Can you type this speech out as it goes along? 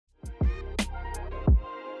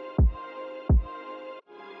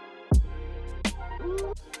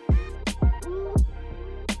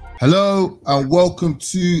Hello and welcome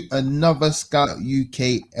to another Scout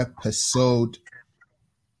UK episode.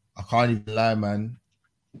 I can't even lie, man.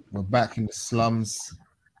 We're back in the slums.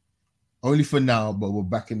 Only for now, but we're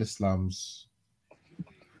back in the slums.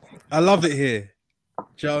 I love it here.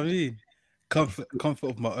 Do you know what I mean?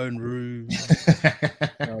 Comfort of my own room. You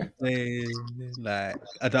know what I'm saying? Like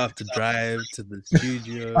I don't have to drive to the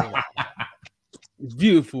studio. Like, it's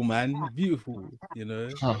beautiful, man. Beautiful, you know.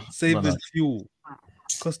 Saving brother. fuel.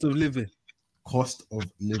 Cost of living. Cost of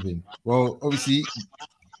living. Well, obviously,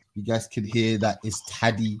 you guys could hear that it's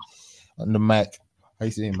Taddy on the mic. How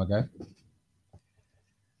you saying, my guy?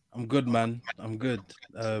 I'm good, man. I'm good.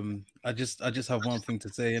 I just have one thing to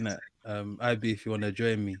say, innit? IB, if you want to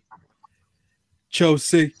join me.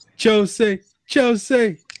 Chelsea. I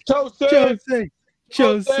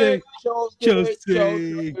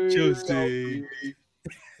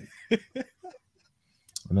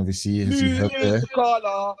And obviously, as you heard there,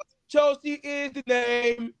 Chelsea is the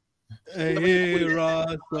name. hear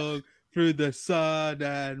our song through the sun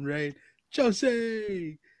and rain.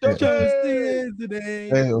 Chelsea is the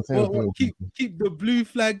name. Keep the blue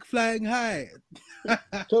flag flying high.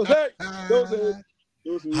 Chelsea.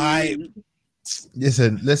 Hype.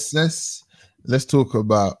 listen, let's talk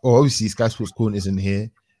about. Oh, obviously, Sky Sports Corner isn't here.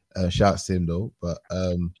 Shouts to him though, but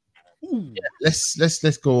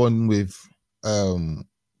let's go on with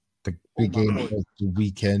the big game of the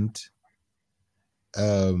weekend.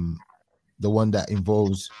 The one that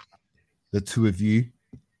involves the two of you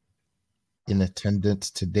in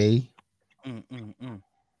attendance today.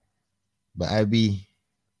 But IB,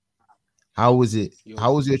 how was it?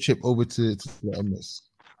 How was your trip over to the Emirates?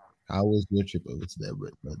 How was your trip over to the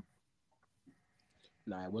Emirates, man?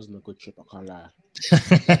 Nah, it wasn't a good trip. I can't lie.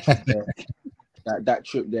 that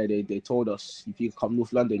trip there, they told us if you come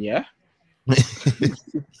North London, yeah.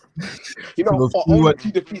 You know, our only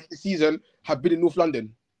two defeats this season have been in North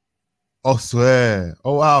London. Oh, swear!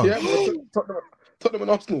 Oh, wow! Yeah, Tottenham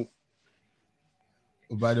and Arsenal.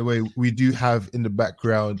 By the way, we do have in the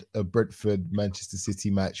background a Brentford Manchester City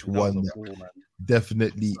match, one that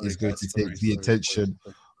definitely is going to take the attention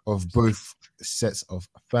of both sets of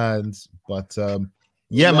fans. But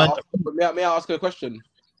yeah, man. May I ask a question?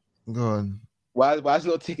 Go on. Why is it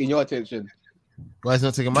not taking your attention? Why is it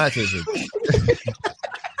not taking my attention?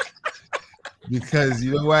 Because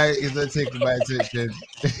you know why it's not taking my attention?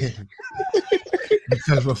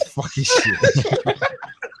 Because we're fucking shit.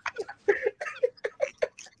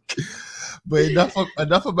 But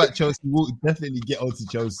enough about Chelsea. We'll definitely get onto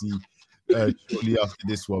Chelsea shortly after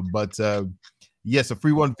this one. But yes, a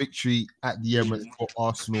 3-1 victory at the Emirates for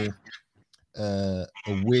Arsenal. A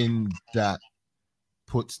win that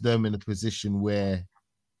puts them in a position where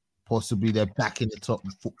possibly they're back in the top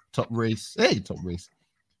race. Top race.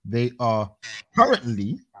 They are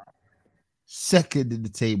currently second in the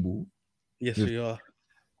table. Yes, we are.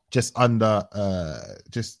 Just under,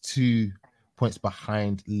 just 2 points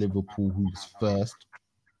behind Liverpool, who's first.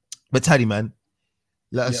 But Taddy, man,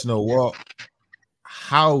 let us know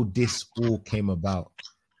how this all came about.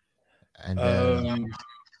 And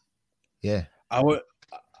yeah, I won't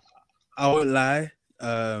lie.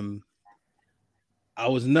 I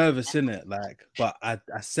was nervous in it, but I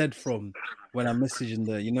said from when I messaged in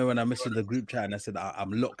the group chat and I said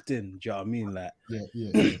I'm locked in. Do you know what I mean?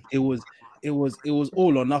 Yeah. It was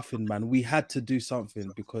all or nothing, man. We had to do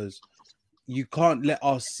something because you can't let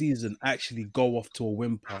our season actually go off to a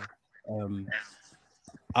whimper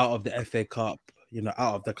out of the FA Cup,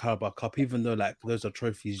 out of the Carabao Cup, even though those are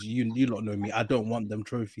trophies. You don't know me. I don't want them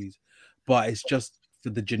trophies, but it's just for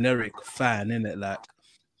the generic fan, innit?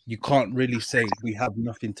 You can't really say we have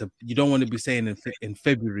nothing to. You don't want to be saying in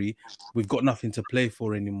February we've got nothing to play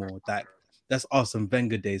for anymore. That's Arsene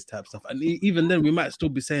Wenger days type stuff. And even then, we might still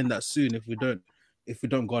be saying that soon if we don't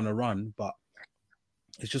go on a run. But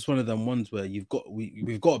it's just one of them ones where we've got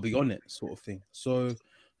to be on it, sort of thing. So,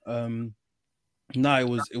 it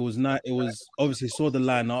was not. It was obviously saw the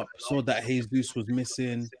lineup, saw that Jesus was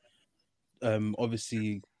missing.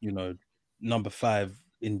 Obviously, number 5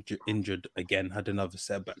 injured again, had another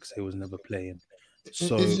setback, so he was never playing.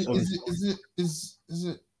 So is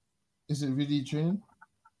it really training?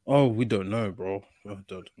 Oh, we don't know, bro. We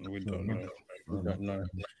don't know.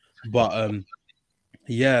 But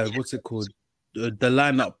yeah, what's it called? The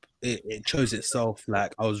lineup it chose itself.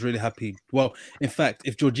 I was really happy. Well, in fact,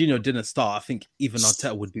 if Jorginho didn't start, I think even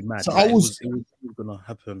Arteta would be mad. So it was gonna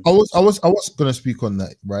happen. I was gonna speak on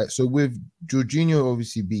that, right? So with Jorginho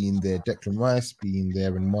obviously being there, Declan Rice being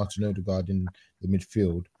there, and Martin Odegaard in the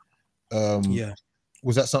midfield,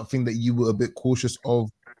 was that something that you were a bit cautious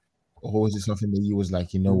of, or was it something that you was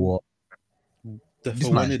like, you know what, This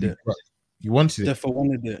Defo might wanted be it. right. You wanted it.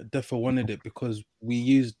 Defo wanted it because we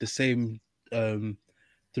used the same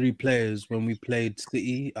 3 players when we played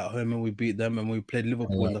City at home and we beat them, and we played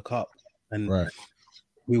Liverpool in the cup, and Right.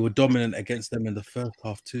 we were dominant against them in the first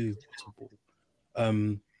half too.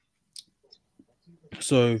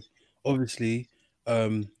 So obviously,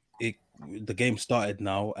 the game started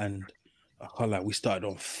now, and I can't lie, we started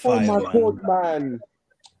on Oh fire. my man. god, man!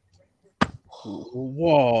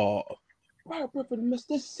 What? Right, brother,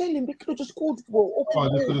 they're selling. They could have just scored, bro.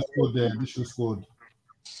 Oh, they could have scored there. They should have scored.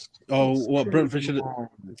 Oh, what Brentford should have.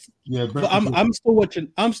 Yeah, But I'm still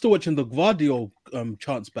watching. I'm still watching the Guardiola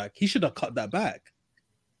chance back. He should have cut that back.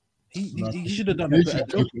 He should have done a better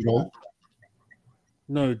job.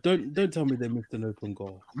 No, don't tell me they missed an open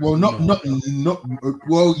goal. Well, not.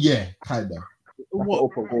 Well, yeah, kinda.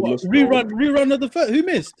 What rerun of the first? Who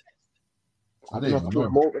missed? I don't even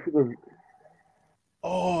know.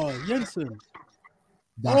 Oh, Jensen.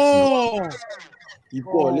 That's it. You've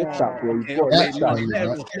got to lift that, bro. You've got to lift that.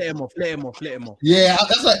 Let him off. Yeah,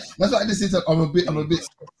 that's why I just said I'm a bit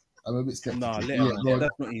skeptical. Nah, let him off.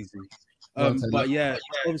 That's not easy. But yeah,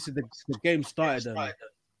 obviously the game started and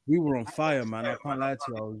we were on fire, man. I can't lie to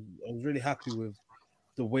you. I was really happy with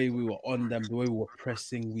the way we were on them, the way we were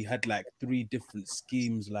pressing. We had like 3 different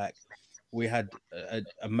schemes. Like we had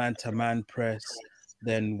a man-to-man press,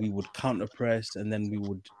 then we would counter press, and then we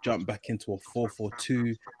would jump back into a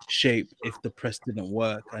 4-4-2 shape if the press didn't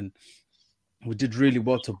work. And we did really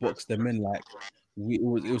well to box them in. Like it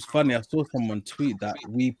was funny. I saw someone tweet that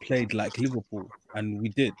we played like Liverpool, and we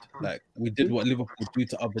did. Like we did what Liverpool do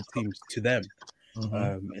to other teams to them.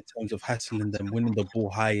 In terms of hassling them, winning the ball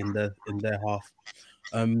high in their half.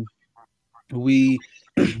 We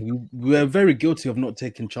were very guilty of not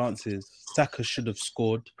taking chances. Saka should have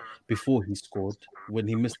scored before he scored. When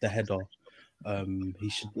he missed the header, he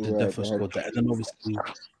should have definitely scored that. And then obviously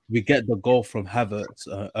we get the goal from Havertz.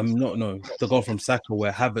 The goal from Saka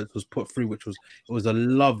where Havertz was put through, which was a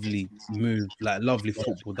lovely move, like lovely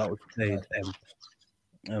football that was played.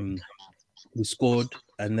 We scored,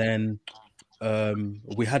 and then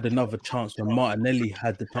we had another chance when Martinelli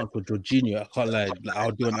had the chance for Jorginho. I can't lie, like,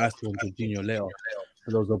 I'll do an answer on Jorginho later.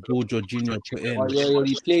 But there was a ball Jorginho put in. Oh yeah,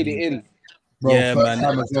 he played it in. Bro, yeah, man.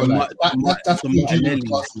 That's Martinelli,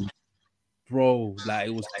 bro. Like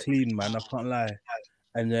it was clean, man. I can't lie.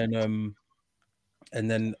 And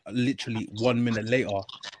then literally 1 minute later,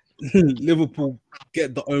 Liverpool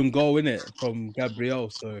get the own goal in it from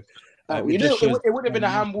Gabriel. So it would have been a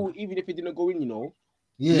handball even if it didn't go in. You know.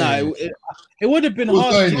 Yeah. No, it would have been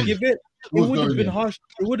harsh to give it. It would have been harsh.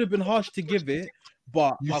 It would have been harsh to give it,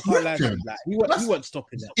 but I can't lie. He wasn't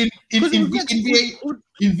stopping it. In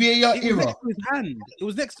VAR era, it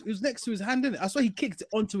was next to his hand, innit? I saw he kicked it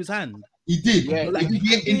onto his hand. He did. Yeah, like,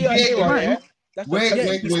 in VAR era.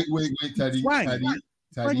 Wait, Taddy.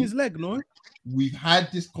 Swang his leg, no? We've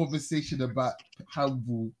had this conversation about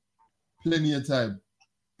handball plenty of time.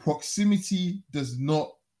 Proximity does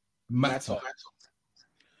not matter.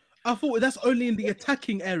 I thought that's only in the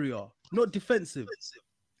attacking area, not defensive.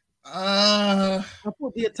 I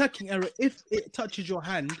thought the attacking area, if it touches your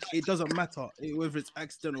hand, it doesn't matter whether it's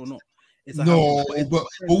accident or not. It's a no, handball,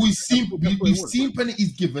 but we've seen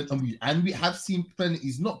penalties given, and we have seen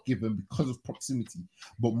penalties not given because of proximity.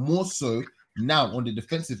 But more so now on the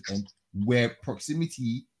defensive end, where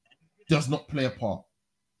proximity does not play a part.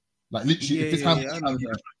 Like literally, if it's handball,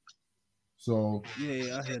 so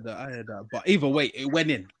yeah, I heard that. But either way, it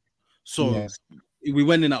went in. So we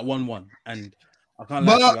went in at 1-1, and I can't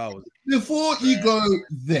lie to you, I was... Before you go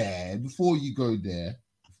there,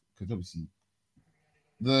 because obviously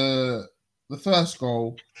the first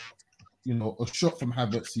goal, you know, a shot from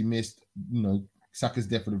Havertz he missed. You know, Saka's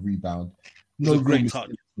there for the rebound. No, great touch.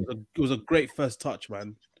 It was a great first touch,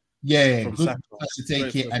 man. Yeah, from good Saka. to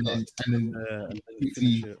take it and then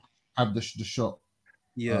quickly have the shot.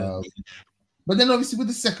 Yeah. But then obviously with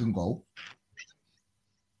the second goal,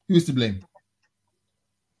 who is to blame?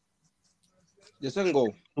 The second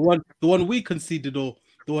goal. The one we conceded, or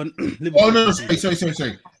the one Liverpool. Oh no,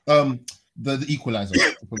 sorry. The equalizer.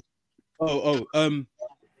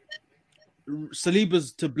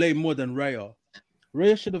 Saliba's to blame more than Raya.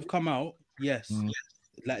 Raya should have come out, yes.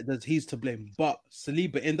 Like he's to blame. But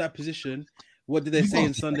Saliba in that position, what did they say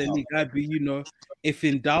in Sunday League? You know, if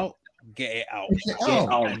in doubt, get it out. Get it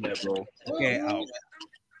out there, bro. Get it out.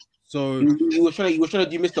 So he was trying to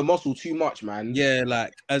do Mr. Muscle too much, man. Yeah,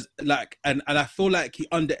 and I feel like he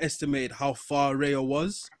underestimated how far Raya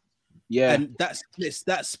was. Yeah, and that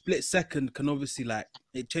split second can obviously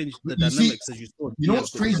it changed the dynamics as you saw. You know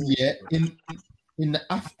what's crazy? Yeah, in the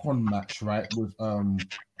AFCON match, right, with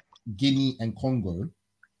Guinea and Congo,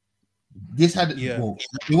 this had well,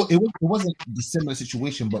 it wasn't the similar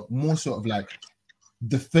situation, but more sort of like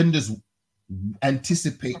defenders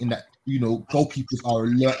anticipating that goalkeepers are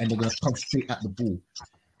alert and they're going to come straight at the ball.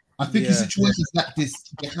 I think in situations like this,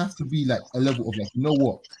 there has to be like a level of like, you know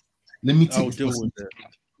what? Let me take deal with it.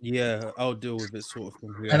 Yeah, I'll deal with it, sort of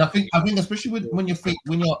thing. Yeah. And I think especially when you're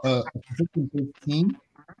a position-based team,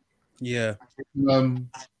 it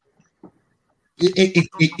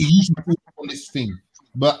usually falls on this thing.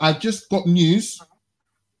 But I just got news.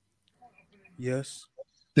 Yes,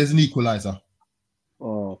 there's an equalizer.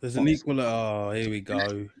 Oh, there's an equalizer. Oh, here we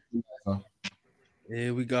go.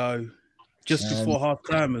 Here we go. Just before half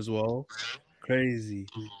time as well. Crazy.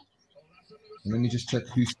 Let me just check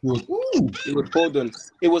who scored. Ooh, it was Foden.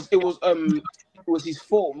 It was his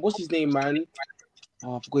fault. What's his name, man?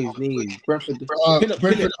 Oh, I forgot his name. Brentford.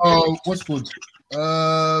 Brentford. What's called?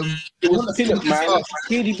 It was Pinnock, man.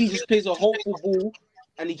 KDB just plays a hopeful ball,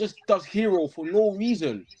 and he just does hero for no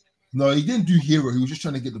reason. No, he didn't do hero. He was just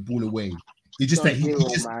trying to get the ball away. He just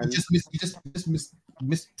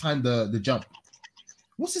mistimed the jump.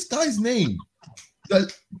 What's this guy's name?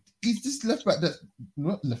 He's this left back that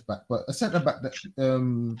not left back, but a centre back that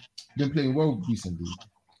been playing well recently.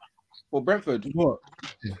 For Brentford. What?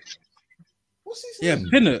 Yeah. What's his name?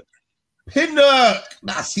 Yeah, Pinnock.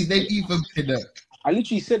 That's his name, even Pinnock. I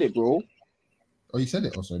literally said it, bro. Oh, you said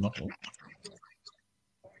it? Oh, sorry, my fault.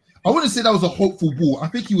 I wouldn't say that was a hopeful ball. I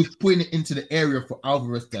think he was putting it into the area for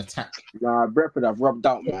Alvarez to attack. Nah, Brentford have rubbed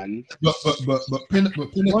out, man. But Pinnock,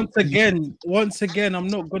 once again, I'm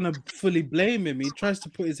not gonna fully blame him. He tries to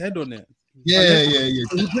put his head on it. Yeah. He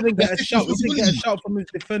didn't get a shot. He didn't get a shot from his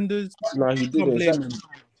defenders. No, he didn't. Blame him.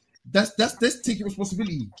 That's taking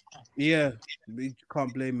responsibility. Yeah, you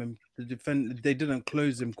can't blame him. They didn't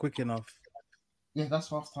close him quick enough. Yeah, that's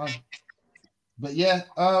half time. But yeah,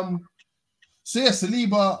 so yeah,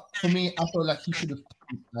 Saliba, for me, I felt like he should have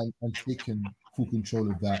and taken full control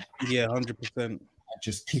of that. Yeah, 100%.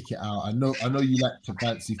 Just kick it out. I know you like to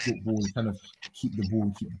fancy football and kind of keep the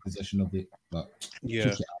ball, keep the possession of it, but kick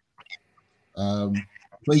it out.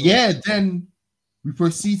 But yeah, then we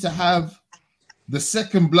proceed to have the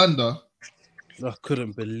second blunder. I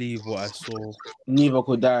couldn't believe what I saw. Neither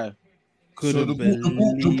could I. Couldn't believe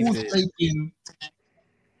the ball's taken.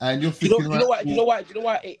 And you're thinking, you know what?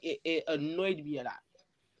 It annoyed me a lot.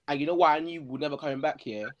 And you know why I knew we were never coming back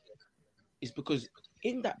here? It's because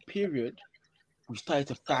in that period, we started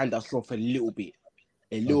to find ourselves a little bit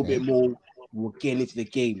more. We were getting into the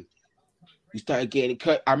game. We started getting.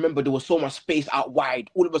 I remember there was so much space out wide.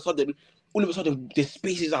 All of a sudden, the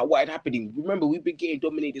spaces out wide happening. Remember, we've been getting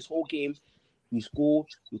dominated this whole game. We score.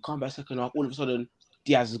 We come back second half. All of a sudden,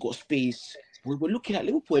 Diaz has got space. We're looking at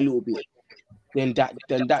Liverpool a little bit. Then that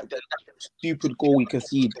stupid goal we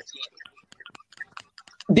concede.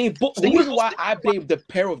 The reason why I blame the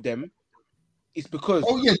pair of them is because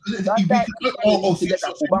wait, so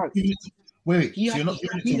you're not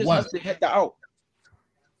giving it to one. To head that out.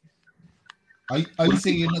 Are you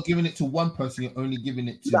saying you're not giving it to one person? You're only giving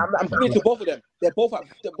it to. I'm giving it to both of them. They're both at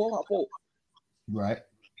fault. Right.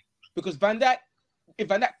 Because Van Dijk, if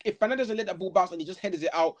Van Dijk doesn't let that ball bounce and he just headers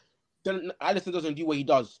it out, then Alisson doesn't do what he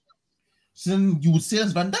does. So then you would say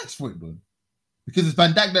it's Van Dijk's fault, though, because it's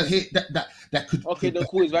Van Dijk that hit that could. Okay, then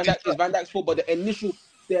cool. It's Van Dijk's fault, but the initial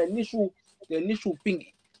thing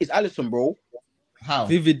is Alisson, bro. How?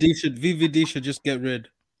 VVD should just get rid.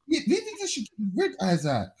 Yeah, VVD should get rid,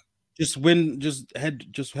 Isaac. Just win, just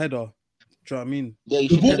header. Do you know what I mean? Yeah, you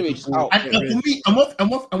should head it just out. And for me, I'm off.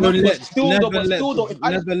 Never let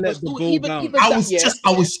the ball down. I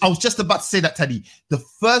was just about to say that, Teddy. The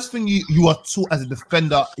first thing you are taught as a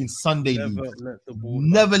defender in Sunday League,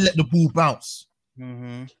 never let the ball bounce.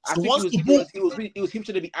 Mm-hmm. I think it was him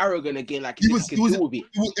trying to be arrogant again, like it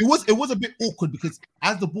was a bit awkward because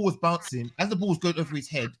as the ball was bouncing, as the ball was going over his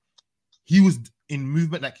head, he was in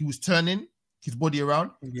movement, like he was turning his body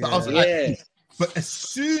around. Yeah. So I was like, but as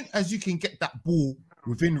soon as you can get that ball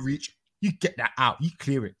within reach, you get that out, you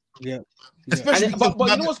clear it. Yeah. Especially, but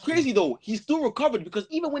you know what's crazy though? He still recovered because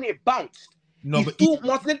even when it bounced,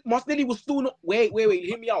 Martinelli was still not. Wait,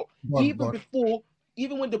 hear me out.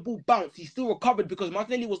 Even when the ball bounced, he still recovered because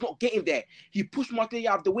Martinelli was not getting there. He pushed Martinelli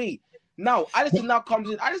out of the way. Now, Alisson now comes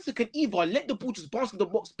in. Alisson can either let the ball just bounce in the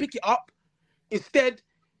box, pick it up, instead,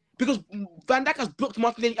 because Van Dijk has blocked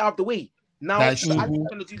Martinelli out of the way. Now, Alisson's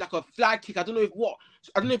going to do like a flag kick. I don't know if what.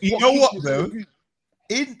 You know what, though?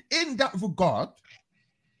 In that regard,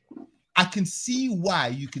 I can see why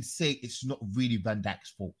you could say it's not really Van Dijk's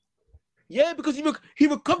fault. Yeah, because he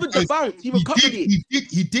recovered the bounce. He recovered it.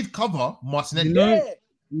 He did cover Martinelli.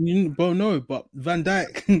 Bro, no, but Van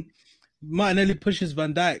Dijk, Martinelli pushes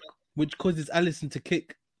Van Dijk, which causes Allison to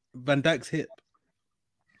kick Van Dijk's hip.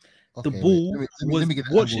 The Okay, ball wait, was let me get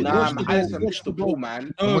the watch, angle. Nah, watch man, the Alisson goal, pushed the ball,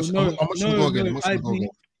 man. No, How much no, we go no, again? How no. much we go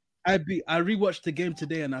again? I rewatched the game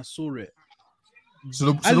today and I saw it. So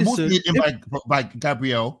the ball's Alisson, played in by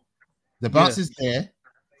Gabriel. The Yeah. bounce is there.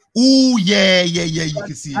 Oh yeah. You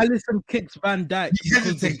can see it. Alisson kicks Van Dijk He because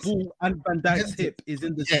the hesitates. ball and Van Dijk's hesitates. hip is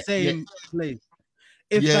in the Yeah, same place.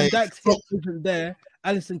 If Yeah, Van Dijk's so- hip isn't there,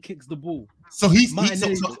 Alisson kicks the ball. So he's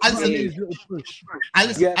Martinelli's little push.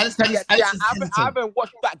 Yeah, Alisson's I hesitant. haven't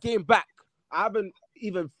watched that game back. I haven't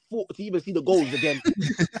even thought to even see the goals again.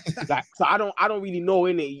 Like, so I don't really know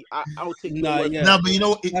innit. I'll take your Nah, word. yeah. No, but you know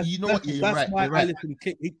what? That's You're right. why You're right.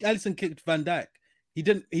 Alisson kicked Van Dijk. He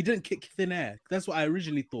didn't kick thin air. That's what I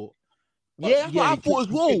originally thought. But Yeah, that's what I he thought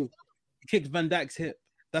as well. He kicked Van Dijk's hip.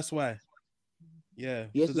 That's why. Yeah.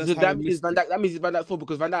 Yes, so so that's how that we means missed Van it. Dijk. That means it's Van Dijk's fault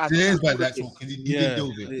because Van Dijk has. It is bad. That's all. He Yeah, didn't deal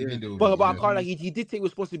with it. He yeah. didn't deal with But it. I can't like he did take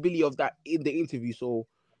responsibility of that in the interview. So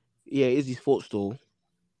yeah, it is his fault still.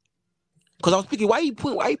 Because I was thinking, why you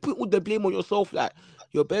put all the blame on yourself? Like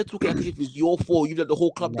you're better talking like as if it's your fault. You let the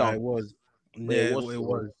whole club Nah, down. it was. But Yeah, it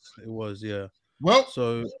it was. Yeah. Well,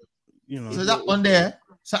 So, so that one there.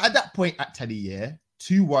 So at that point, actually, yeah,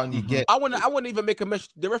 2-1, you Mhm. get. I want to even make a message.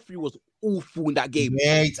 The referee was awful in that game.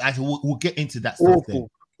 Yeah, we'll get into that stuff then.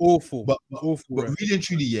 Awful. But ref. really and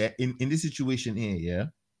truly, yeah, in this situation here, yeah,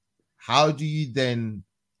 how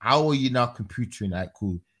are you now computing? Like,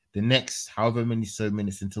 cool, the next however many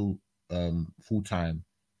minutes until full time,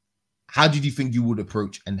 how did you think you would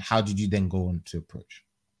approach, and how did you then go on to approach?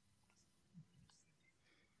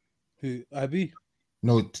 Who? IB?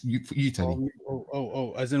 No, you tell me.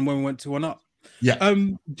 Oh, as in when we went 2-1 up. Yeah.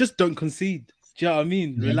 Just don't concede. Do you know what I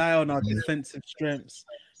mean? Yeah. Rely on our Yeah. defensive strengths.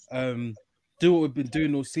 Do what we've been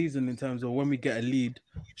doing all season in terms of when we get a lead,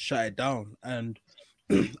 shut it down. And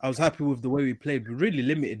I was happy with the way we played. We really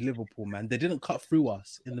limited Liverpool, man. They didn't cut through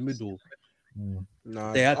us in the middle.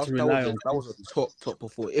 Nah, They had to rely on. that was a top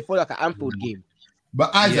performance. It felt like an Anfield game.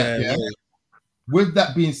 But Isaac, yeah. With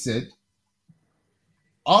that being said,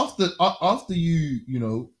 after you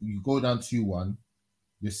go down 2-1,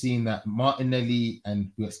 you're seeing that Martinelli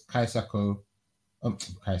and Bukayo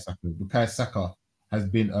Saka has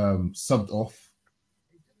been subbed off.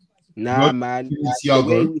 Nah, Good. man.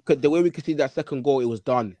 Thiago. The way we could see that second goal, it was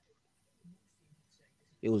done.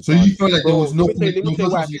 It was. So done. you feel like there was no. Let me tell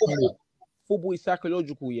you why. no- Football is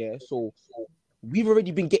psychological, yeah. So we've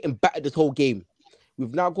already been getting battered this whole game.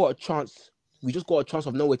 We've now got a chance. We just got a chance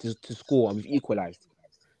of nowhere to score, and we've equalized.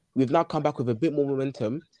 We've now come back with a bit more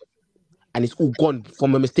momentum, and it's all gone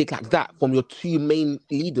from a mistake like that from your two main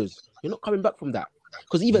leaders. You're not coming back from that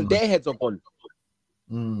because even their heads are gone.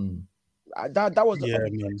 That was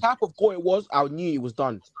the type of goal it was. I knew it was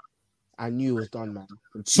done. Man.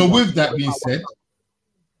 So with that being said,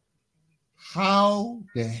 how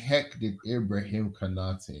the heck did Ibrahim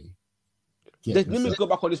Konate let me go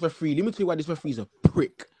back on this referee. Let me tell you why this referee is a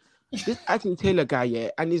prick. This Anthony Taylor guy, yeah,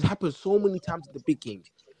 and it's happened so many times in the big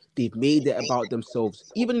games. They've made it about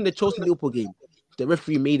themselves. Even in the Chelsea Liverpool game, the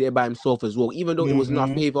referee made it about himself as well. Even though it was in our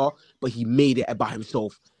favor, but he made it about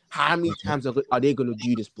himself. How many times are they going to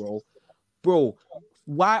do this, bro? Bro,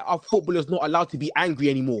 why are footballers not allowed to be angry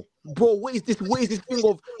anymore? Bro, what is this? What is this thing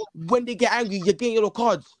of when they get angry, you're getting yellow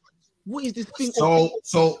cards? What is this thing? So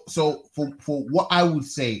for what I would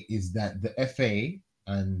say is that the FA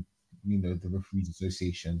and the Referees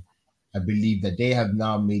Association, I believe that they have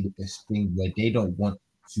now made it this thing where they don't want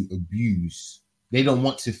to abuse. They don't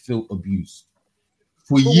want to feel abused.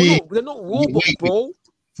 For years, they're not robots, bro.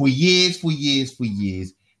 For years,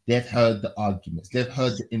 they've heard the arguments. They've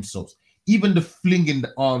heard the insults. Even the flinging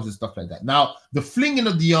the arms and stuff like that. Now, the flinging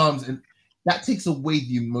of the arms, and that takes away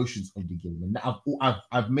the emotions of the game. And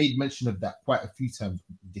I've made mention of that quite a few times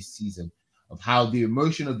this season, of how the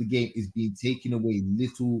emotion of the game is being taken away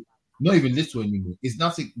not even little anymore. It's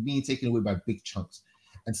now being taken away by big chunks.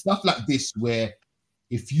 And stuff like this, where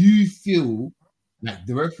if you feel like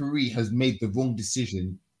the referee has made the wrong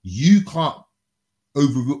decision, you can't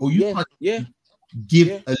overrule, or you can't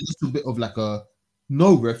give a little bit of like a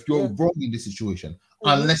no, ref, you're wrong in this situation,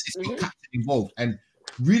 unless it's the captain involved. And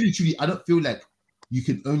really, truly, I don't feel like you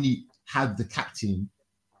can only have the captain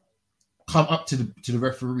come up to the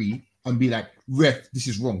referee and be like, ref, this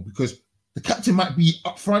is wrong, because the captain might be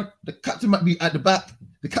up front, the captain might be at the back,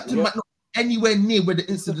 the captain might not be anywhere near where the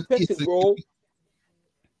incident is.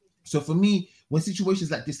 So for me, when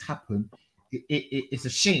situations like this happen, it's a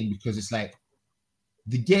shame, because it's like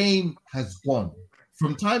the game has gone.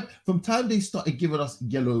 From time they started giving us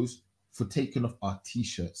yellows for taking off our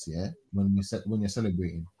t-shirts, when you're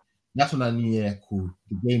celebrating, that's when I knew, cool,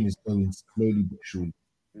 the game is going slowly but surely.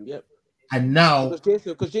 Yep. And now,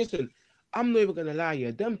 because Jason, I'm not even gonna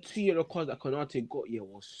lie, them 2 yellow cards that Konate got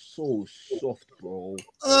was so soft, bro.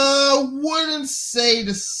 Wouldn't say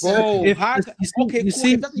the same. Bro, If that's a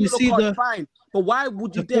yellow card, fine. But why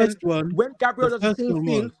would you then, when Gabriel does the same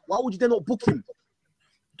thing, why would you then not book him?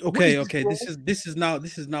 Okay. This is now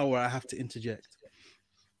where I have to interject.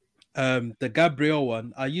 The Gabriel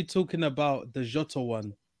one. Are you talking about the Jota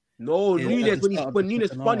one? No, Nunes when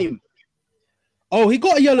Nunes spun him. Oh, he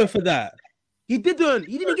got a yellow for that. He didn't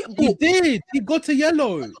get booked. He did. He got a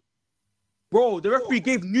yellow. Bro, the referee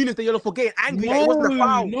gave Nunes the yellow for getting angry. It wasn't a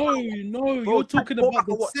foul. No. Bro, you're talking about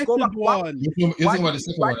the second one. You're talking about the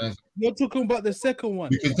second one. You're talking about the second one.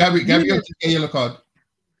 Because Gabriel took a yellow card.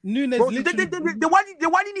 Nunes Bro, literally... why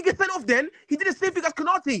didn't he get sent off then? He did the same thing as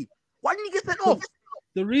Konate. Why didn't he get sent off?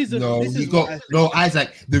 The reason...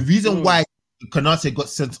 Isaac, the reason why Konate got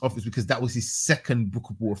sent off is because that was his second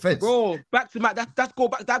bookable offense. Bro, back to my that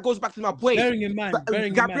goes back to my point. Bearing in mind,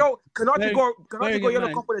 Konate got yellow card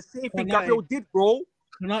for the same thing Gabriel did, bro.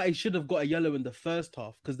 Konate should have got a yellow in the first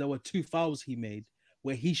half because there were 2 fouls he made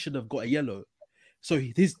where he should have got a yellow. So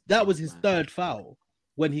that was his third foul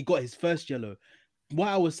when he got his first yellow. What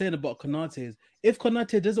I was saying about Konate is if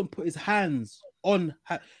Konate doesn't put his hands on,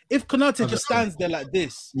 if Konate just stands there like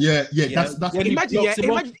this, that's imagine, he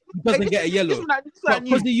doesn't get a yellow.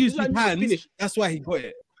 Because he used his hands, that's why he got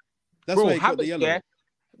it. That's why he got the yellow.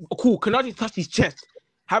 Cool, Konate touched his chest.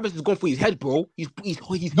 Havertz has gone for his head, bro. He's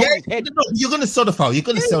held his head. No, you're gonna sell the foul. You're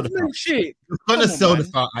gonna sell the foul. Shit. You're gonna sell the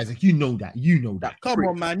foul, Isaac. You know that. Come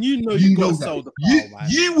on, man. You know you gotta sell the foul, man.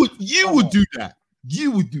 You would do that.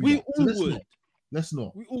 You would do that. We all would. Let's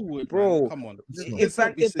not. We all would, bro. Man. Come on. If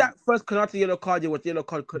that first Konate yellow card was yellow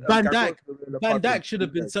card, Van Dijk should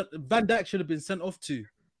have been sent. Van Dijk should have been sent off too.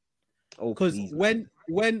 Because when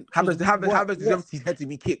Havertz deserves his head to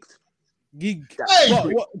be kicked. Van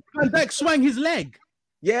Dijk swung his leg.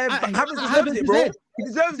 Yeah, Havertz deserves it, bro. He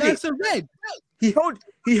deserves it. That's a red. He held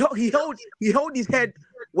his head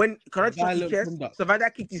when Konate touched his chest. So Van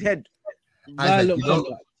Dijk kicked his head. Isaac,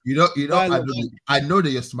 I know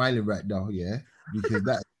that you're smiling right now, because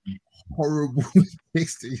that's horrible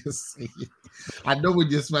things that you're saying. I know when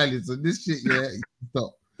you're smiling, so this shit,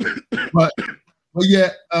 stop. But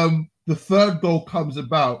the third goal comes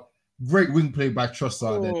about. Great wing play by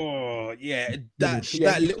Trossard. Oh yeah, that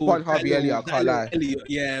little one Harvey Elliott, I can't lie.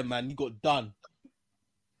 Yeah, man, he got done.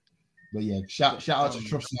 But shout out to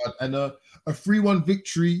Trossard and a 3-1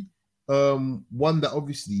 victory. One that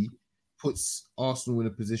obviously puts Arsenal in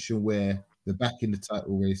a position where they're back in the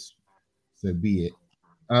title race. So be it.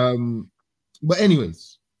 But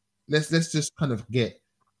anyways, let's just kind of get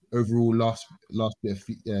overall last bit of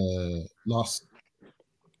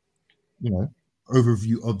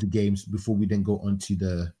overview of the games before we then go on to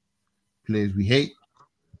the players we hate,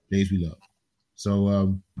 players we love.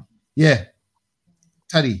 So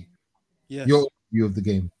Taddy, your view of the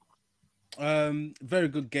game. Very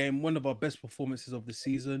good game. One of our best performances of the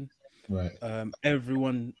season. Right.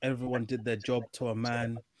 Everyone did their job to a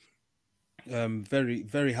man. Very,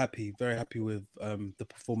 very happy with the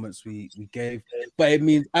performance we gave. But it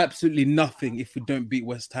means absolutely nothing if we don't beat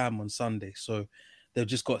West Ham on Sunday. So they've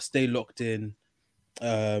just got to stay locked in.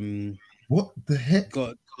 What the heck?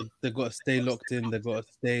 They've got to stay locked in. They've got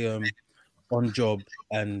to stay on job,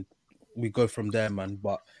 and we go from there, man.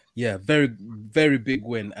 But yeah, very, very big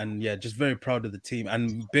win, and just very proud of the team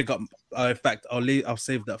and big up. In fact, I'll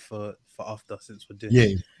save that for after since we're doing.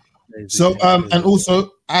 Yeah. So and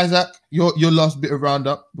also Isaac, your last bit of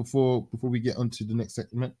roundup before we get on to the next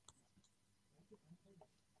segment.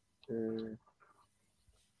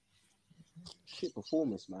 Shit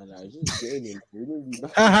performance, man. Like, just gaining.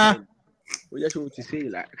 What you actually want to say,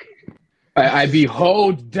 like? I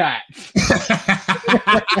behold that.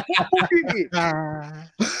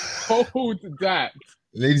 Hold that.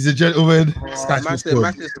 Ladies and gentlemen, Sky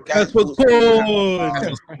Sports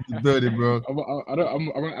building, bro. I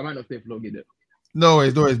might not stay for long in it. No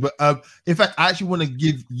worries. But in fact, I actually want to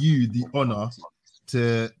give you the honor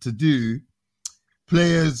to do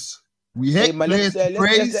players we hate. Hey, man, let's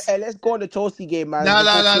go on the Chelsea game, man. No,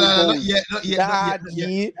 not yet.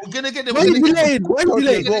 We're gonna get there. We're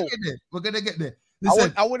gonna get there.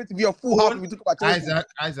 Listen, I want it to be a full half when we talk about Chelsea.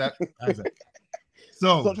 Isaac.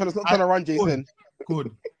 So stop trying to run, Jason.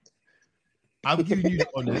 Good. I'm giving you the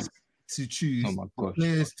honors to choose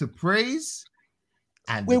players to praise.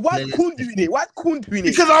 And wait, why is Kun doing it?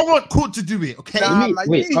 Because I want Kun to do it. Okay. Let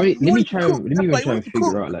me try and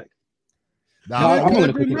figure out. Like, I'm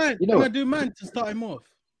gonna do mine to start him off.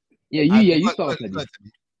 You start.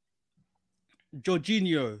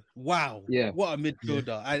 Jorginho, wow, Yeah. what a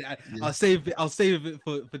midfielder! I'll save it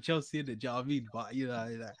for Chelsea, in it. Do you know what I mean? But You're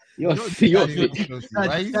that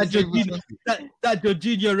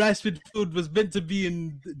Jorginho Rice midfield was meant to be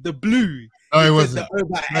in the blue. No, it wasn't.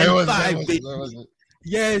 It wasn't.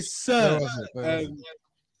 Yes, sir. It wasn't.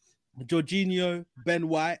 Jorginho, Ben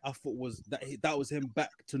White, I thought that was him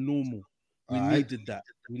back to normal. We needed that.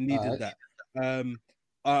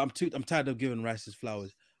 I'm tired of giving Rice his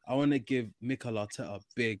flowers. I want to give Mikel Arteta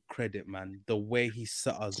big credit, man. The way he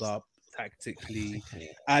set us up tactically,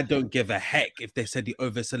 I don't give a heck if they said he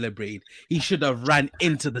over celebrated. He should have ran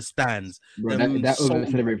into the stands. Bro, that over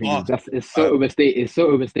celebrating it's so overstated. It's so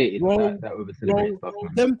overstated. Bro, that over celebrating stuff.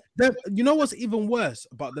 Them, you know what's even worse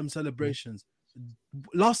about them celebrations?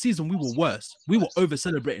 Last season we were worse. We were over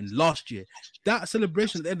celebrating last year. That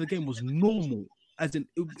celebration at the end of the game was normal, as in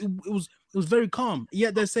it was very calm.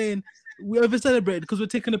 Yet they're saying we over celebrated because we're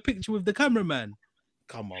taking a picture with the cameraman.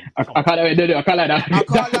 Come on. I can't like that. I can't lie.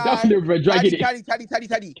 That's never dragging it.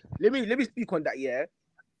 Taddy. Let me speak on that, yeah,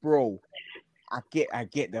 bro. I get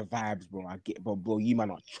the vibes, bro. But bro, you man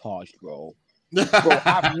not charged, bro. Bro,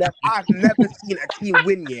 I've never seen a team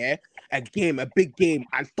win, yeah, a big game,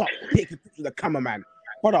 and stop taking pictures of the cameraman.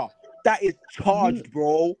 Brother, that is charged,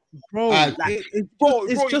 bro. It's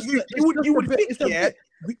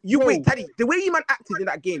wait, Teddy. The way you man acted in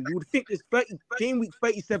that game, you would think it's game week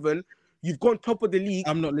 37. You've gone top of the league.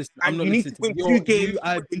 I'm not listening. And you need to win 2 games.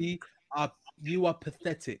 You are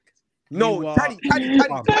pathetic. No, Taddy.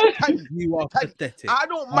 You are pathetic. I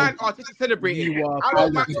don't mind Arteta celebrating. You are I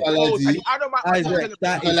don't mind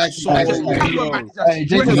Arteta celebrating.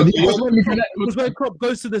 Because when Klopp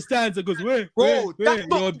goes to the stands and goes, where? That's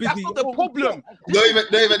not the problem. Not even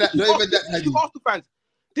that. You Arsenal fans.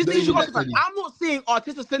 This issue, I'm not saying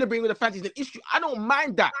Arteta celebrating with the fans is an issue. I don't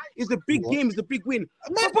mind that. It's a big game. It's a big win. A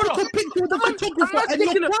man took a picture with the photographer and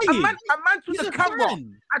you're crying. A man took the camera.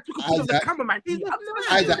 I took a picture of the cameraman.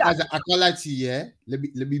 I can't lie to you, yeah? Let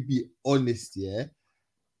me be honest, yeah?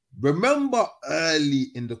 Remember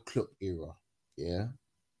early in the club era, yeah?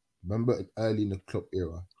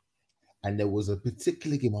 And there was a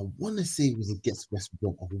particular game, I want to say it was against West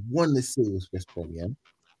Brom. Yeah?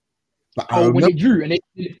 But I remember, when they drew and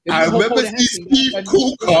I remember seeing Steve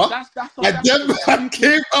Cooker and them man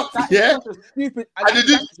came up here and they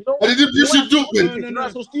did Bishop Dortmund. No,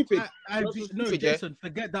 so stupid. No, Jason,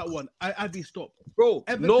 forget that one. I'd be stopped. Bro,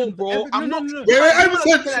 bro. I'm not.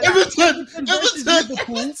 Everton.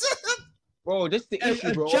 Bro, this is the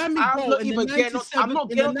issue, bro. I'm not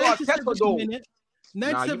getting on Arteta though.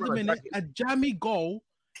 97th minute, a jammy goal,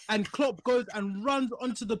 and Klopp goes and runs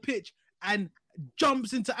onto the pitch and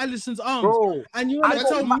jumps into Alisson's arms, bro, and you want to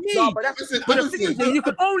tell me? You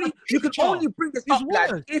can only bring this up,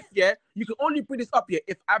 like, you can only bring this up here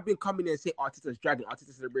if I've been coming in and saying Arteta's dragging,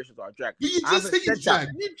 Arteta celebrations are drag. I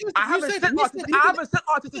haven't said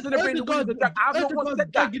Arteta celebrating the drag. I haven't once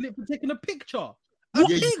said that. It for taking a picture.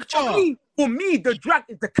 Picture. For me, the drag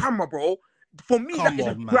is the camera, bro. For me, that is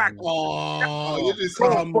a drag. Come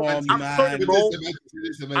on, man.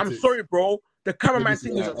 I'm sorry, bro. The cameraman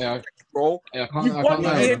thing is a bro. You've won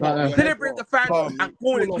the game, celebrate the fans, and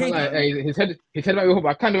go in the cage. His head might be, but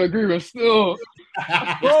I kind of agree with still.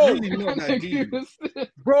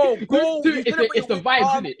 Bro, go. It's the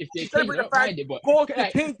vibes, isn't it? If they change it, mind it, but go to the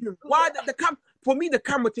cage. Why for me, the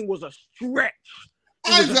camera thing was a stretch.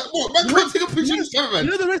 You know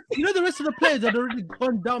the rest of the players had already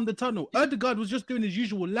gone down the tunnel. Ødegaard was just doing his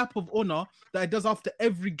usual lap of honor that he does after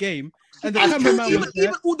every game, and the cameraman was there.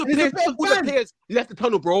 Even all the players left the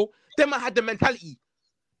tunnel, bro. Them had the mentality.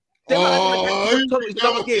 Ødegaard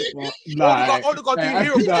doing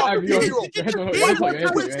hero.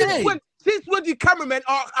 Since when do cameramen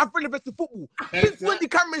have relevance to football? Since when do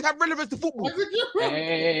cameras have relevance to football?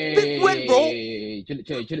 Since when, bro?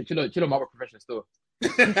 Chill on my other profession still.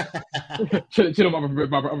 Chill on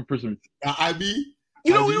my other person.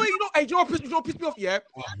 You know, hey, you know what pissed me off, yeah?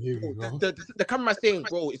 The cameraman saying,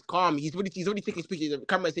 bro, it's calm. He's already taking his pictures. The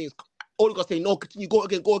cameraman saying, Ødegaard saying, no, continue, go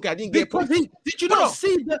again. I didn't get it. Did you not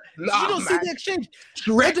see the exchange?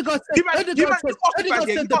 Ødegaard said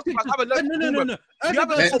the picture.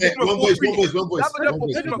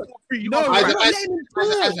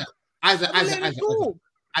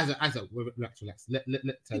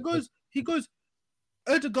 He goes,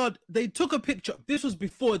 Ødegaard, they took a picture. This was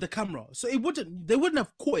before the camera, so they wouldn't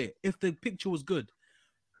have caught it if the picture was good.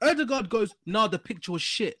 Ødegaard goes, "No, the picture was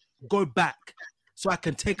shit. Go back, so I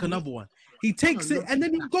can take another one." He takes it and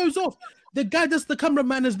then he goes off. The guy that's the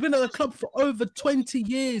cameraman has been at the club for over 20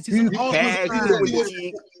 years. He's an Arsenal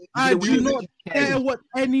fan. I do not care what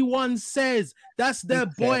anyone says. That's their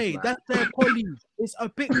boy. That's their colleague. It's a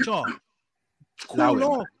picture. Cool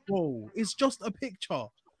off, bro. It's just a picture.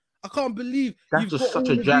 I can't believe you've got all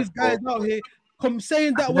of these guys out here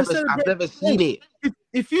saying that we're celebrating. I've never seen it.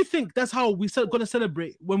 If you think that's how we're gonna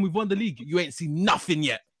celebrate when we've won the league, you ain't seen nothing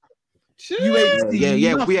yet. You ain't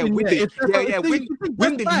seen nothing yet.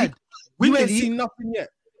 Win the league. You ain't seen nothing yet.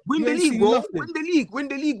 Win the league, bro. Win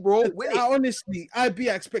the league, bro. Win it. Honestly, I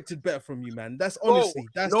expected better from you, man. That's honestly,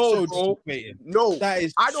 so disappointing. No, that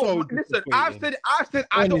is. I don't listen. I said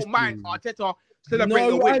I don't mind Arteta celebrate the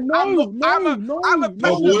No, win. I know. I'm a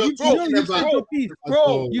passionate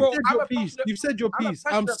bro. You've said your piece.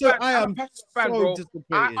 I am so disappointed.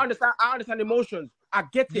 I understand emotions. I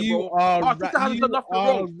get it, bro. Arteta hasn't done nothing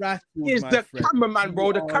wrong. He's the cameraman,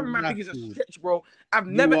 bro. The cameraman thing is a stretch, bro. I've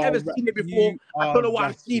never ever seen it before. I don't know why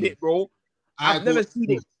I've seen it, bro. I've never seen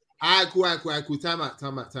it. Cool. Time out.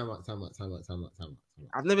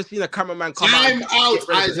 I've never seen a cameraman come out. Time out,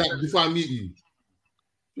 Isaac, before I mute you.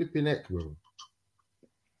 Flipping heck, bro.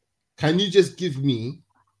 Can you just give me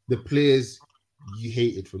the players you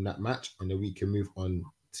hated from that match, and then we can move on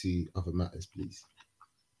to other matters, please?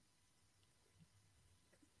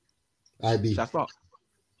 IB. That's not.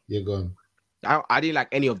 You're gone. I didn't like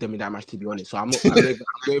any of them in that match, to be honest. So I'm not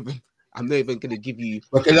even gonna give you.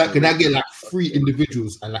 But can I get like 3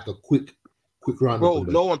 individuals and like a quick round? Bro,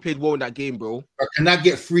 no one played well in that game, bro. But can I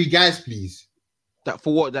get 3 guys, please? That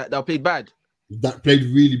for what? That played bad. That played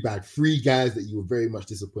really bad. 3 guys that you were very much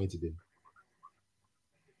disappointed in.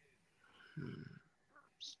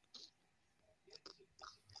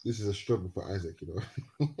 This is a struggle for Isaac, you know.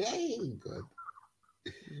 Hey, God.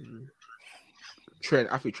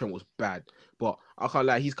 I think Trent was bad, but I can't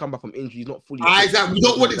lie. He's come back from injury. He's not fully. Isaac, we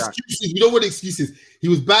don't want excuses. We don't want excuses. He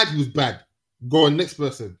was bad. Go on, next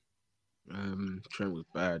person. Trent was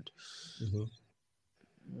bad.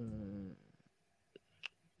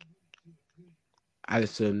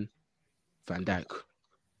 Alisson, Van Dijk.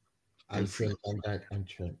 And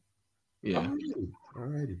Trent. Yeah.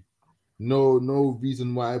 Alrighty. No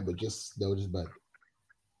reason why, but just they were just bad.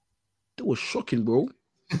 That was shocking, bro.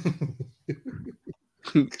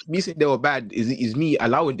 Me saying they were bad is me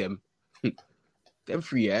allowing them. Them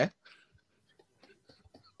 3, yeah.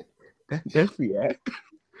 Them 3, yeah.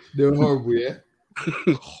 They were horrible, yeah.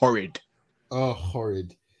 Horrid. Oh,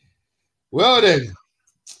 horrid. Well then,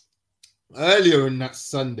 earlier on that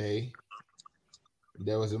Sunday,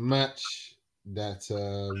 there was a match that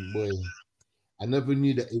boy, I never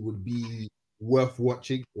knew that it would be worth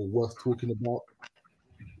watching or worth talking about,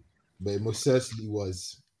 but it most certainly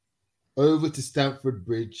was. Over to Stamford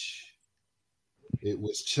Bridge, it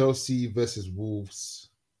was Chelsea versus Wolves,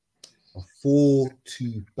 a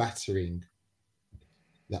 4-2 battering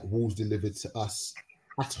that Wolves delivered to us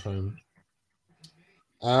at home.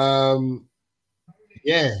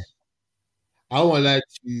 Yeah, I won't lie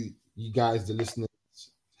to you guys, the listeners,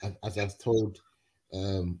 as I've told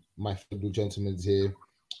my fellow gentlemen here,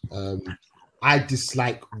 I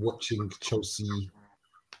dislike watching Chelsea.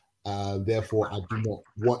 Therefore, I do not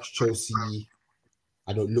watch Chelsea.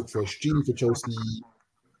 I don't look for a stream for Chelsea.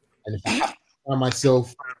 And if I find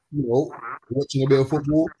myself, watching a bit of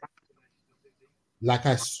football, like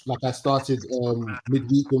I started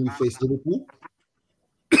midweek when we faced Liverpool,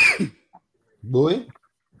 boy,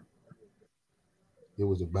 it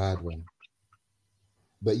was a bad one.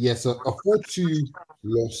 But yes, a 4-2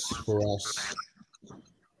 loss for us.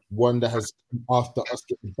 One that has, after us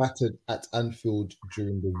getting battered at Anfield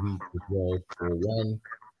during the week as well, 4-1.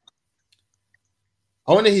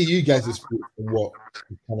 I want to hear you guys' thoughts on what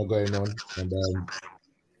is kind of going on and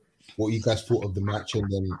what you guys thought of the match.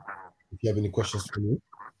 And then if you have any questions for me,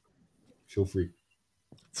 feel free.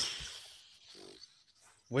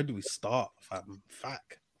 Where do we start, fam?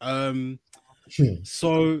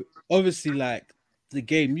 So obviously, like the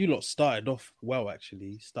game, you lot started off well.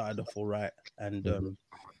 Actually, started off all right, and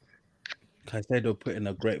Caicedo put in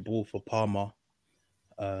a great ball for Palmer,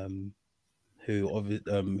 who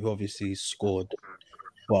obviously scored.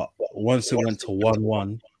 But once it went to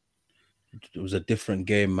 1-1, it was a different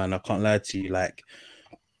game, man. I can't lie to you. Like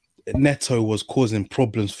Neto was causing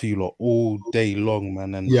problems for you lot all day long,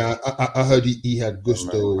 man. And yeah, I heard he had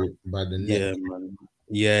Gusto by the neck. Yeah, man.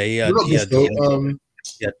 Yeah, he had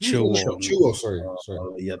Chilwell, sorry.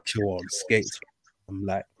 He had Chilwell on skates. I'm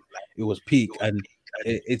like, it was peak, and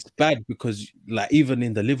it's bad because, like, even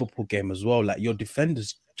in the Liverpool game as well, like your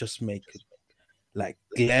defenders just make like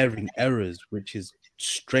glaring errors, which is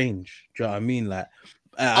strange. Do you know what I mean? Like,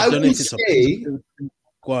 I don't know if it's say,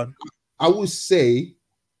 go on. I would say,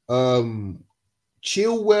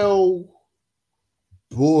 Chilwell,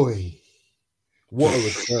 boy, what a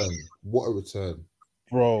return! What a return,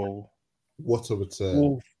 bro! What a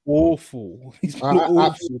return! Awful. He's been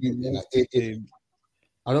awful.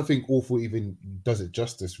 I don't think awful even does it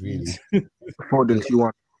justice, really. Foden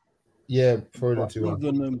 2-1. Yeah,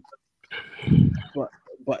 Foden 2-1.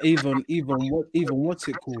 But even what's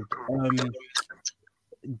it called?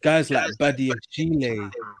 Guys like Badia Chile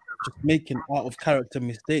just making out of character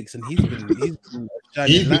mistakes, and he's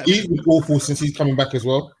been awful since he's coming back as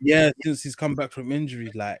well. Yeah, since he's come back from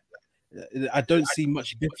injury, like I don't see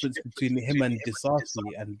much difference between him and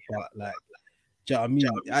Disasi, but like, do you know what I mean?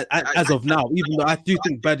 As of now, even though I do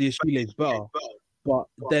think Badia Chile is better, but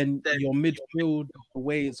then your midfield, the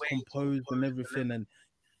way it's composed and everything, and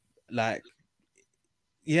like.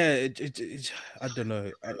 Yeah, I don't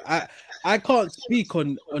know. I can't speak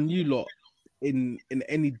on you lot in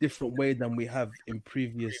any different way than we have in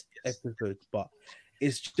previous episodes, but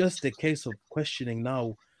it's just a case of questioning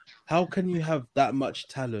now. How can you have that much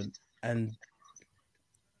talent and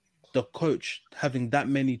the coach having that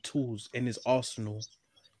many tools in his arsenal,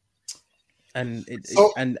 and it's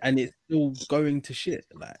still going to shit?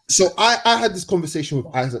 Like, so I had this conversation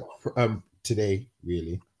with Isaac today,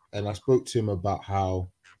 really. And I spoke to him about how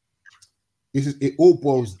it all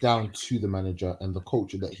boils down to the manager and the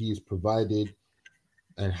culture that he has provided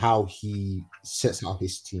and how he sets out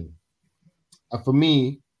his team. And for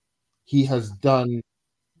me, he has done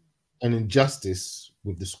an injustice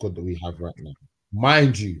with the squad that we have right now.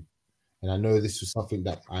 Mind you, and I know this was something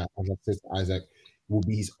that, as I said to Isaac, will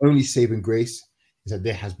be his only saving grace, is that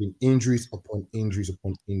there has been injuries upon injuries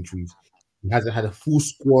upon injuries. He hasn't had a full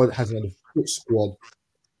squad, hasn't had a fit squad.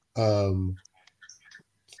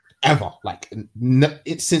 Ever, like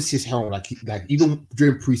since his helm, like even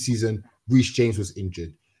during preseason, Reece James was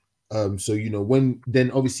injured. So when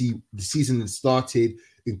then obviously the season started,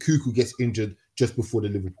 and Nkunku gets injured just before the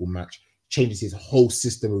Liverpool match, changes his whole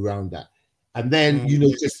system around that, and then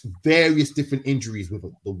just various different injuries with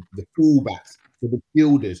the fullbacks, the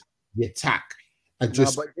midfielders, the attack, and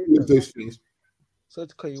just all of those things. So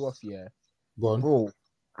to cut you off, yeah, go on, bro.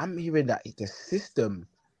 I'm hearing that the system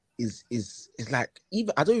is like,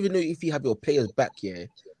 even I don't even know if you have your players back here,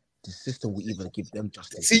 the system will even give them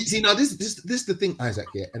justice. See now this is the thing, Isaac,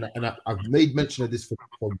 yeah, and I've made mention of this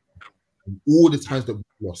from all the times that we've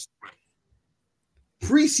lost.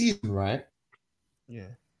 Pre-season, right? Yeah.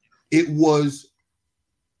 It was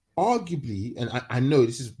arguably, and I know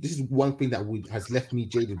this is one thing that has left me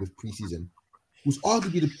jaded with pre-season, was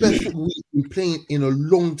arguably the best football we've been playing in a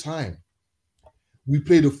long time. We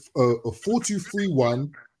played a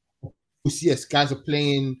 4-2-3-1. Yes, guys are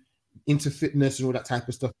playing into fitness and all that type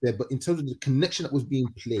of stuff there, but in terms of the connection that was being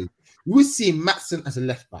played, we were seeing Maatsen as a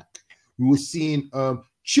left back. We were seeing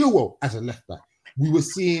Chilwell as a left back. We were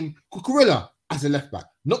seeing Cucurella as a left back.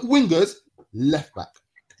 Not wingers, left back.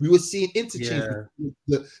 We were seeing interchange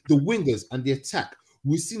the wingers and the attack.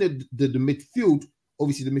 We were seeing the midfield.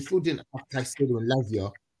 Obviously, the midfield didn't have Caicedo and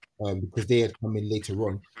Lavia because they had come in later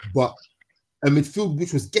on, but a midfield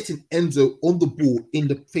which was getting Enzo on the ball in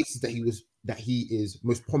the phases that he is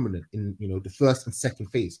most prominent in, the first and second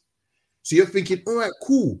phase. So you're thinking, all right,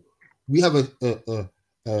 cool. We have a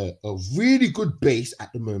really good base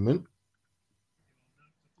at the moment.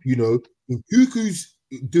 Nkunku's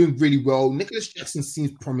doing really well. Nicholas Jackson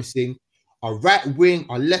seems promising. Our right wing,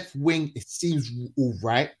 our left wing, it seems all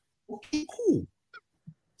right. Okay, cool.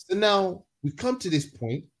 So now we come to this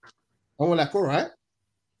point, and we're like, all right.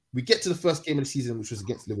 We get to the first game of the season, which was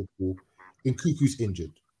against Liverpool. Nkunku's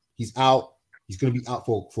injured. He's out. He's going to be out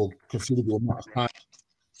for considerable amount of time,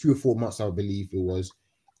 3 or 4 months, I believe it was.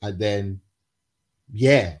 And then,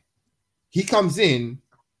 he comes in,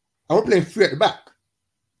 and we're playing 3 at the back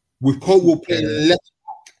with Colwell playing left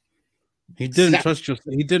back. He didn't trust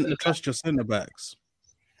your centre backs.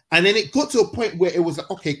 And then it got to a point where it was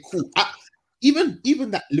like, okay, cool.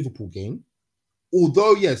 Even that Liverpool game,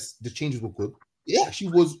 although yes, the changes were good. It actually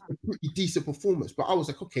was a pretty decent performance, but I was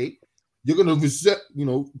like, okay, you're gonna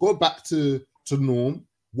go back to norm,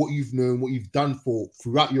 what you've known, what you've done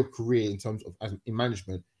throughout your career in terms of in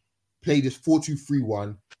management. Play this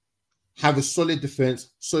 4-2-3-1, have a solid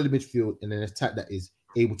defense, solid midfield, and an attack that is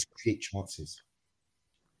able to create chances.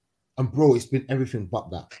 And bro, it's been everything but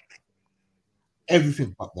that.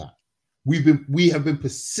 Everything but that. We have been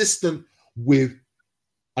persistent with,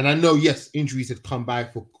 and I know yes, injuries had come by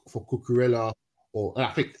for Cucurella.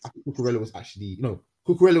 I think Cucurella was actually,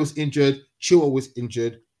 Cucurella was injured, Chilwell was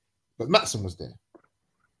injured, but Maatsen was there.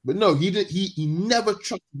 But no, he never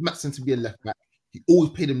trusted Maatsen to be a left back. he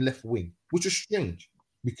always played him left wing, which was strange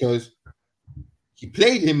because he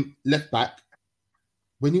played him left back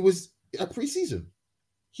when he was at pre-season.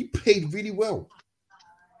 He played really well.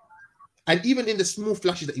 And even in the small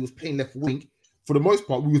flashes that he was playing left wing, for the most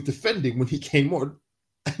part, we were defending when he came on,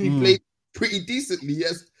 and he played pretty decently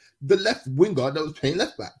as the left winger that was playing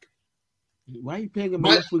left back. Why are you playing him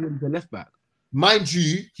left wing and the left back? Mind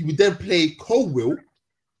you, he would then play Colwill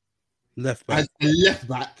left back as a left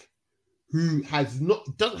back who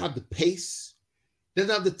doesn't have the pace,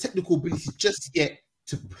 doesn't have the technical ability just yet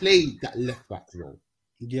to play that left back role.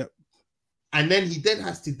 Yep. And then he then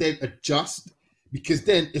has to then adjust, because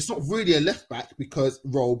then it's not really a left back because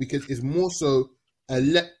it's more so a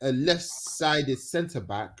left-sided centre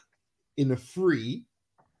back in a free.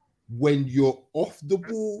 When you're off the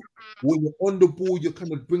ball, when you're on the ball, you're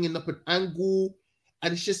kind of bringing up an angle,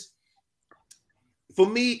 and it's just, for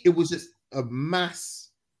me, it was just a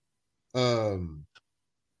mass, just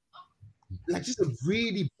a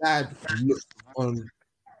really bad look on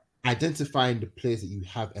identifying the players that you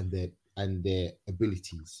have and their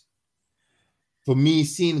abilities. For me,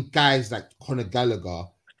 seeing guys like Conor Gallagher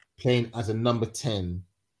playing as a number 10,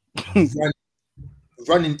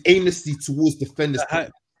 running aimlessly towards defenders.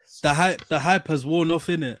 The hype has worn off,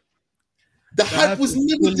 innit? The hype was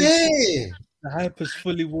never there. The hype has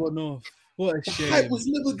fully worn off. What a shame. The hype was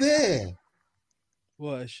never there.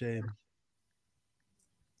 What a shame.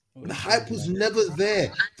 The hype was never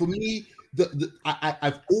there. For me,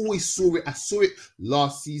 I've always saw it. I saw it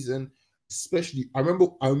last season, especially. I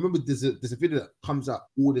remember there's a video that comes out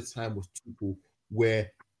all the time with people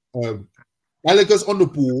where Gallagher's on the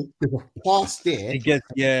ball, there's a pass there. He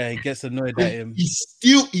gets annoyed at him. He's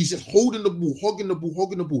just holding the ball, hogging the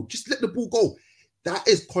ball. Just let the ball go. That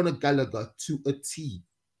is Conor Gallagher to a T.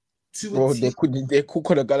 Bro, they call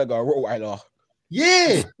Conor Gallagher a Rottweiler.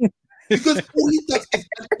 Yeah. Because all he does is,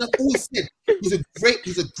 I've always said, he's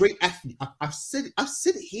a great athlete. I've said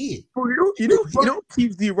it here. Bro, you know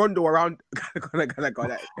teams do rondo around Conor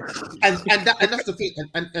Gallagher. And that's the thing.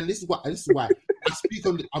 And this is why I'm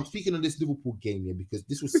speaking on this Liverpool game here, because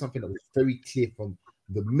this was something that was very clear from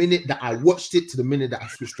the minute that I watched it to the minute that I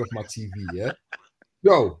switched off my TV. Yeah,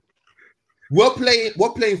 yo, we're playing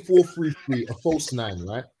 4-3-3, a false 9,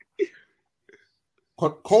 right?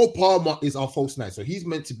 Cole Palmer is our false 9, so he's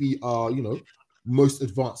meant to be our, most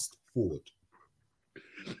advanced forward.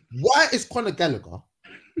 Why is Conor Gallagher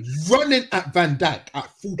running at Van Dijk at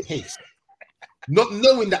full pace, not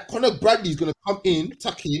knowing that Conor Bradley is going to come in,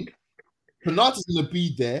 tuck in, Penalty's going to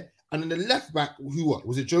be there, and then the left back,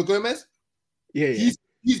 was it Joe Gomez? Yeah. He's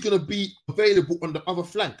going to be available on the other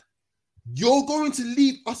flank. You're going to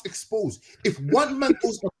leave us exposed. If one man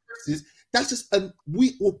goes and presses, that's just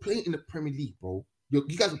we were playing in the Premier League, bro.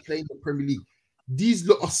 You guys are playing in the Premier League. These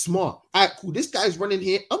lot are smart. All right, cool. This guy's running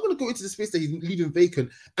here. I'm going to go into the space that he's leaving vacant,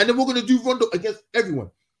 and then we're going to do rondo against everyone.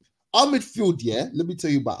 Our midfield, yeah. Let me tell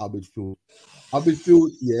you about our midfield. Our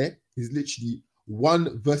midfield, yeah, is literally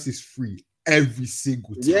 1 versus 3 every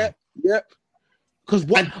single time. Yeah. Because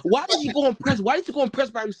why did you go on press? Why did you go on press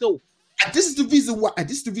by himself? And this is the reason why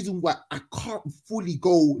I can't fully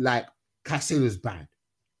go like Caicedo's bad,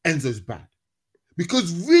 Enzo's bad.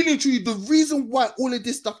 Because really and truly, the reason why all of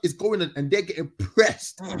this stuff is going on and they're getting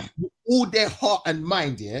pressed with all their heart and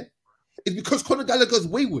mind, yeah, is because Conor Gallagher's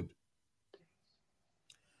wayward.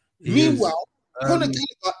 Meanwhile, Conor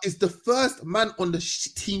Gallagher is the first man on the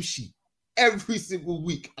team sheet every single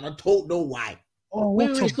week, and I don't know why. Oh,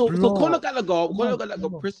 wait. So Conor Gallagher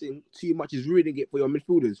pressing too much is ruining it for your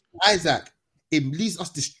midfielders. Isaac, it leaves us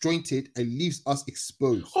disjointed and leaves us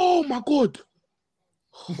exposed. Oh my God!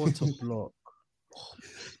 What a block!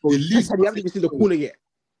 Bro, you haven't even seen the corner yet.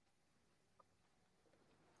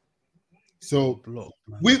 So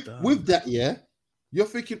with that, yeah, you're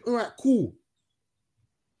thinking, all right, cool.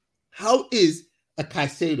 How is a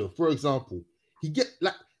Caicedo, for example?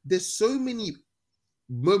 There's so many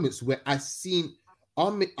moments where I've seen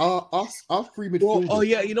our free midfielders. Oh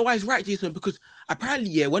yeah, you know why it's right, Jason? Because apparently,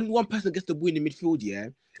 yeah, when one person gets the ball in the midfield, yeah,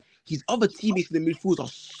 his other teammates in the midfield are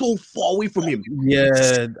so far away from him. Yeah,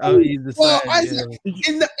 Isaac,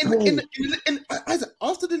 Isaac,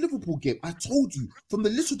 after the Liverpool game, I told you from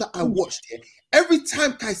the little that I watched here, every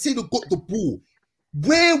time Caicedo got the ball,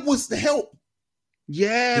 where was the help?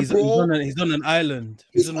 Yeah, bro. He's on an island.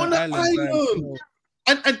 He's on an island.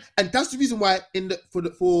 And that's the reason why for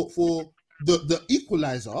the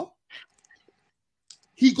equalizer,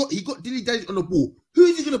 he got dilly dally on the ball. Who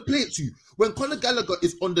is he going to play it to when Conor Gallagher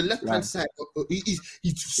is on the left hand side? He's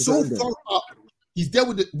so far up. He's there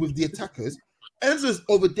with the attackers. Enzo's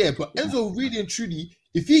over there, but Enzo really and truly,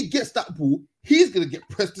 if he gets that ball, he's going to get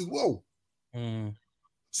pressed as well. Mm.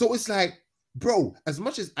 So it's like, bro, as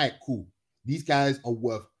much as cool, these guys are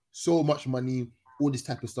worth so much money, all this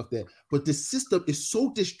type of stuff there, but the system is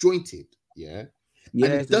so disjointed, yeah. Yeah,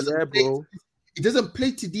 And it doesn't bro. It doesn't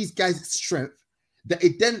play to these guys' strength that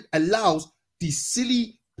it then allows these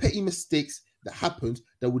silly petty mistakes that happens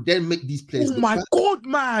that would then make these players. Oh look my bad. god,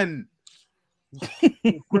 man!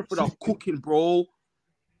 Brentford are cooking, bro.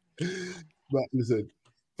 But listen,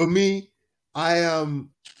 for me,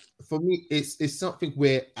 it's something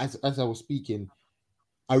where as I was speaking,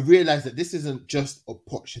 I realized that this isn't just a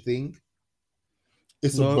Poch thing.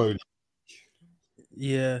 It's a Bowley.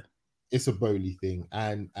 Yeah. It's a Bowley thing,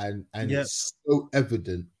 and Yep. it's so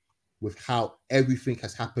evident with how everything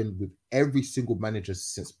has happened with every single manager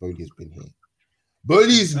since Bowley has been here.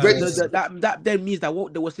 Bowley is ready. That then means that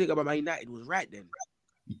what they were saying about Man United was right then.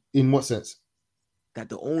 In what sense? That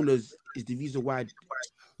the owners is the reason why.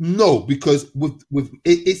 No, because with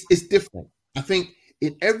it's different. I think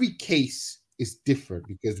in every case it's different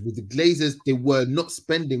because with the Glazers they were not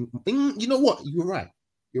spending. You know what? You're right.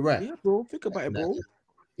 You're right. Yeah, bro. Think about it, bro.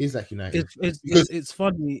 It's like United. It's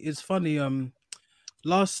funny. It's funny.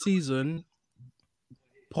 Last season,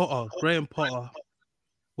 Graham Potter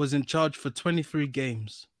was in charge for 23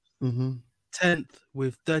 games, 10th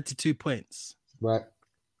with 32 points. Right.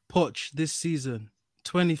 Poch this season,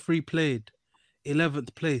 23 played,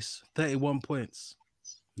 11th place, 31 points.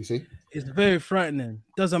 You see, it's very frightening.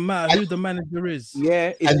 Doesn't matter who the manager is.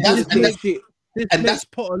 Yeah, this makes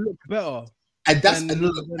Potter look better.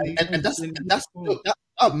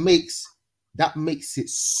 That makes it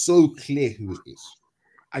so clear who it is.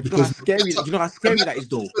 You know how scary that is,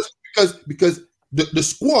 though. Because the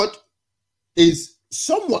squad is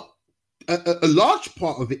somewhat a large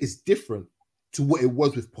part of it is different to what it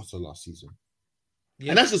was with Potter last season. Yep.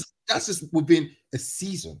 And that's just within a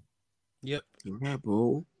season. Yep. Yeah,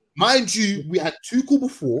 bro. Mind you, we had Tuchel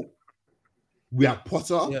before. We had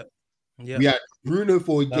Potter. Yep. Yep. We had Bruno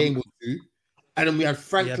for a game or two. And then we had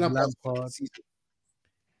Frank Lampard.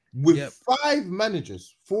 With 4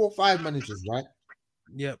 or 5 managers, right?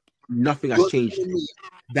 Yep. Nothing has changed.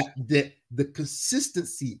 That the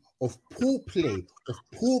consistency of poor play, of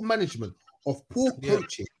poor management, of poor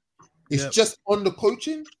coaching is just on the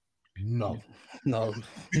coaching? No.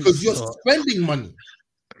 Because you're spending money.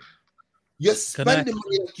 You're spending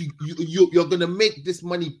money like you're gonna make this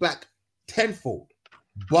money back tenfold.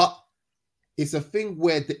 But it's a thing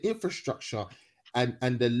where the infrastructure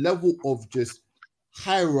and the level of just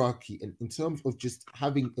hierarchy and in terms of just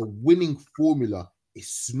having a winning formula,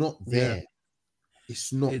 it's not there. Yeah.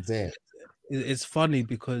 It's not there. It's funny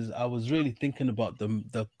because I was really thinking about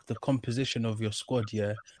the composition of your squad.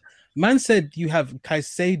 Yeah, man said you have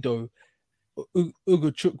Caicedo,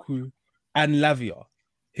 Ugochukwu, and Lavia,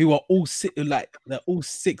 who are all they're all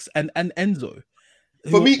 6, and Enzo.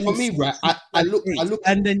 For me, right? I look,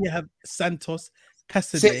 and then you have Santos,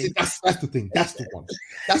 Cassidy. That's the thing. That's the one.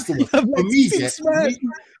 That's the one.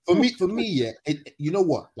 For me, yeah. You know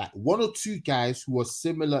what? Like 1 or 2 guys who are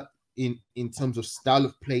similar in terms of style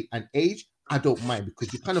of play and age, I don't mind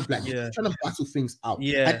because you're kind of like you're trying to battle things out.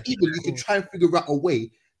 Yeah. And even you can try and figure out a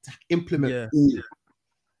way to implement all.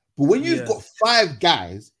 But when you've got 5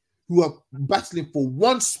 guys who are battling for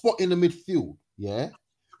one spot in the midfield,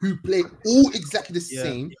 who play all exactly the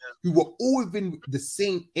same, who were all within the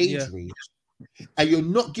same age range, and you're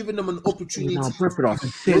not giving them an opportunity. Brentford are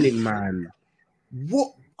selling, man.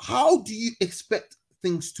 How do you expect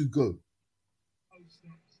things to go?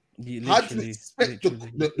 How do you expect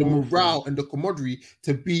the morale and the camaraderie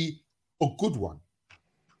to be a good one?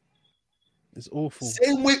 It's awful.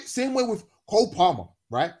 Same way with Cole Palmer,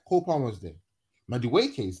 right? Cole Palmer's there.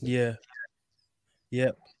 Madueke is there. Yeah.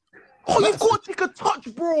 Yep. Oh, you got to take a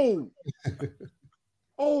touch, bro.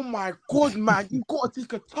 Oh my god, man. You got to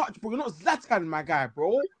take a touch, bro. You're not Zlatan, my guy,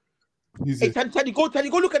 bro. Hey, Teddy, go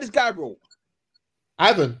look at this guy, bro.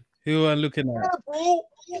 Ivan. Who are looking at? Yeah, bro.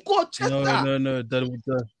 You got to check that.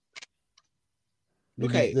 No.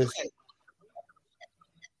 Okay.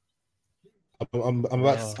 I'm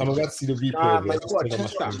about to see the replay.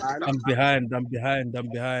 I'm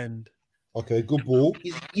behind. Okay, good ball.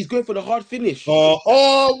 He's going for the hard finish.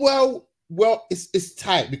 Well, it's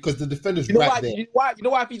tight because the defender's there. You know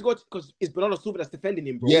why? If he's got because it's Bernardo Silva that's defending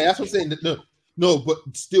him, bro. Yeah, that's what I'm saying. No, but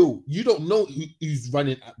still, you don't know who's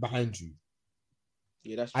running behind you.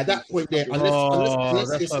 Yeah, that's at that point there. Unless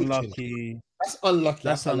that's unlucky. That's unlucky.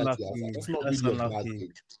 That's unlucky. That's not really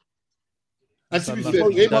unlucky. And to be fair,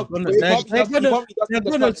 they're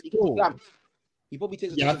gonna score. He probably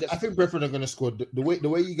takes. Yeah, I think Brentford are gonna score. The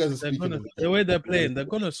way you guys are speaking, the way they're playing, they're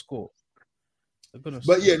gonna score.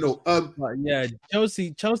 But yeah, no.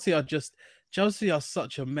 Chelsea are just Chelsea are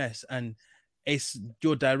such a mess, and it's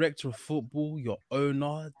your director of football, your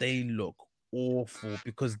owner. They look awful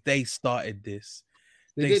because they started this.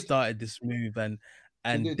 They did. started this move, and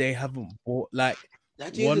did. they haven't bought like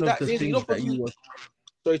That one of that the is, things for that me. you were.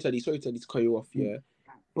 Sorry, Teddy, to cut you off. Yeah,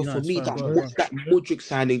 but No, for it's me, fine, that go on. that Modric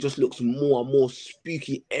signing just looks more and more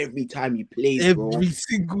spooky every time he plays, bro. Every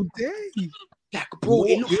single day. Like, bro,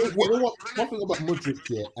 it looks. You know what? One thing about Modric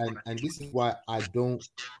here, and this is why I don't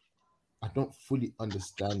fully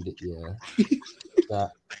understand it. Yeah,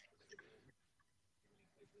 that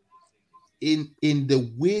in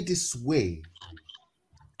the weirdest way,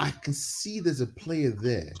 I can see there's a player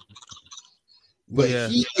there, but Yeah.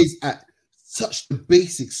 he is at such the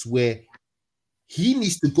basics where he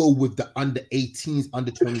needs to go with the under 18s,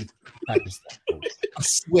 under 20 type of stuff. Bro. I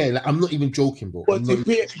swear, like, I'm not even joking, bro. But to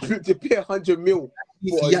pay 100 mil.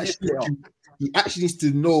 He actually needs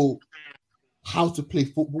to know how to play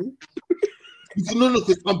football. No,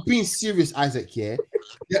 because I'm being serious, Isaac. Yeah,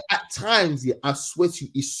 at times, yeah, I swear to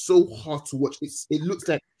you, it's so hard to watch. It looks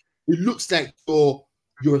like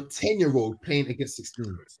you're a 10-year-old playing against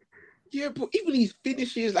 16. Yeah, but even his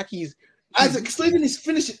finishes, like he's Isaac. It's not even his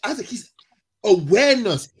finishes. Isaac, his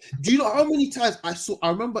awareness. Do you know how many times I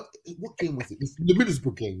remember what game was it? It's the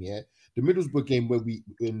Middlesbrough game. Yeah, the Middlesbrough game where we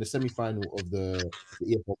in the semi-final of the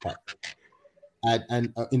EFL Cup,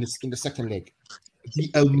 and in the second leg.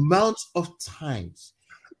 The amount of times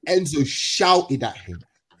Enzo shouted at him,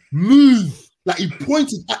 move, like he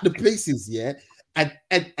pointed at the places, yeah, and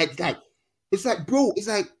like it's like, bro, it's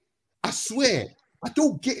like, I swear, I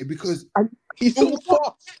don't get it because he's so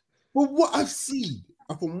fast. But what I've seen,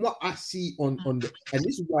 from what I see on the, and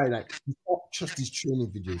this is why, like, you can't trust these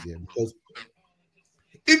training videos here, because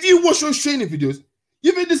if you watch those training videos,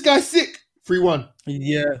 you think this guy's sick. 3-1.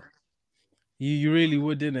 Yeah, you really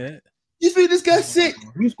would, innit? You think this guy's sick?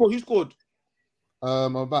 Who scored?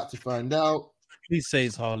 I'm about to find out. Please say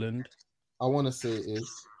it's Haaland. I want to say it is.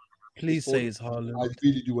 Please say it's Haaland. I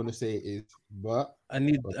really do want to say it is, but I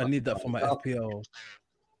need that for my FPL.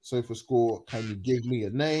 So for score, can you give me a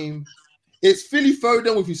name? It's Philly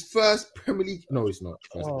Foden with his first Premier League. No, it's not.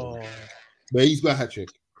 But he's got a hat trick.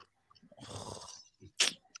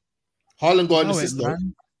 Haaland got an assist.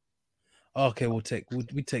 Okay, we take those.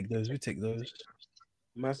 We take those.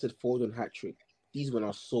 Man said Foden hat trick. These men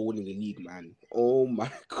are so winning the league, man. Oh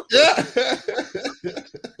my god.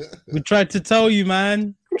 We tried to tell you,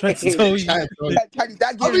 man. That game.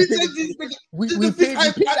 We paid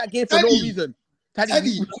that game for no reason.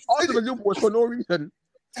 Taddy, Arsenal Liverpool was for no reason.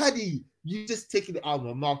 Taddy, you just taking it out of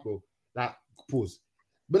my mouth, bro. Like, pause.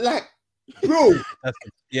 But like, bro.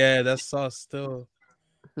 That's us still.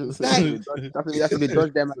 That's a bit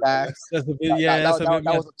dodge there, my guy. That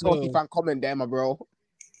was a Chelsea fan comment there, my bro.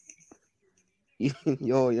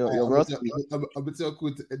 yo, bro. I'm gonna tell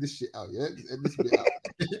cool to end this shit out, yeah? End this shit out.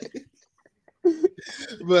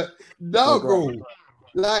 But no, bro.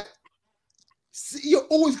 Like, see, you're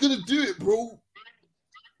always gonna do it, bro.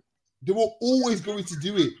 They were always going to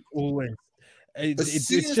do it. Always. It's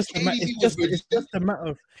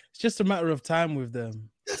just a matter of time with them.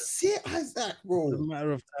 That's it, Isaac, bro. It's a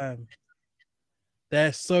matter of time.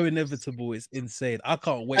 They're so inevitable. It's insane. I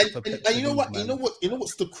can't wait for Pep. And you know what? Man. You know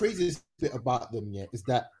what's the craziest bit about them? Yeah, is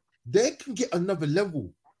that they can get another level.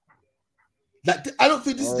 Like, I don't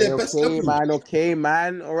think this is their best level. Okay,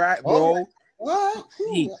 man. All right, bro.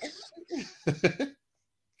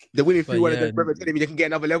 They're winning 3-1 against Brentford. Telling me they can get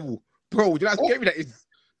another level, bro. Do you know how scary that is?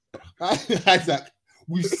 Isaac,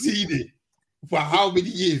 we've seen it for how many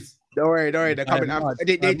years? Don't worry. They're coming out.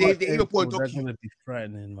 They even put They're gonna be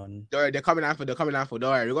threatening, man. Don't worry, they're coming out. Don't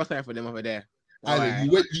worry, we got something for them over there.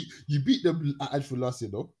 You beat them at Anfield last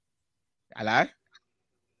year, though. I lie.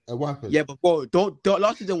 What happened? Yeah, but bro, don't.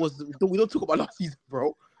 Last season we don't talk about last season,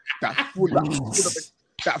 bro. That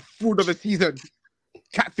fraud of a season,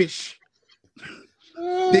 catfish.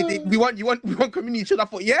 We want community shield. I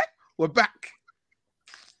thought, yeah, we're back.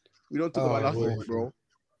 We don't talk about last season, bro.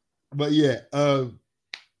 But yeah,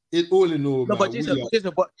 in all, no, man, but Jason,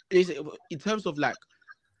 in terms of like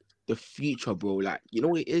the future, bro, like, you know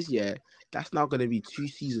what it is, yeah, that's now gonna be 2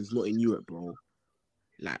 seasons not in Europe, bro.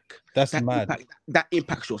 Like, that's mad. That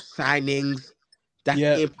impacts your signings. That's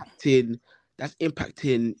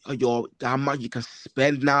impacting your how much you can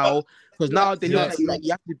spend now. Because now they know that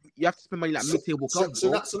you have to spend money like mid-table clubs.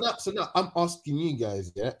 So now I'm asking you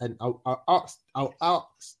guys, yeah, and I'll ask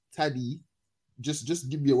Taddy. Just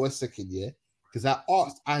give me 1 second, yeah, because I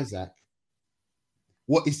asked Isaac,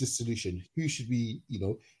 what is the solution? Who should we,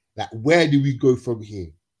 like, where do we go from here?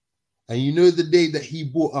 And the day that he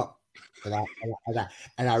brought up, and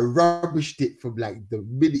I rubbished it from like the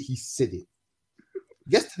minute he said it.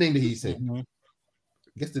 Guess the name that he said. Mhm.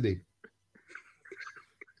 Guess the name.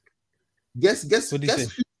 Guess What'd he say?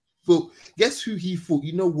 guess who he thought.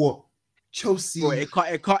 You know what? Chelsea. Bro, it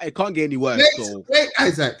can't get any worse. Wait, So wait,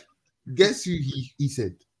 Isaac. Guess who he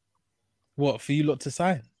said. What for you lot to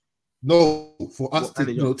sign? No, for us What to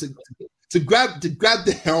manager? to grab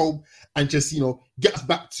the helm and just get us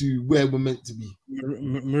back to where we're meant to be,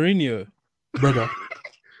 Mourinho. brother.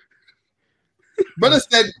 Brother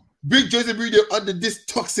said, "Bring Jose Mourinho under this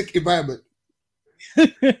toxic environment." He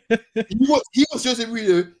wants Jose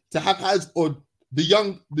Mourinho to have hands on the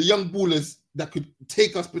young ballers that could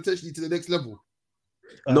take us potentially to the next level.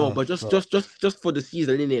 no, but just for the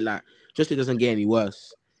season, innit? Like, just so it doesn't get any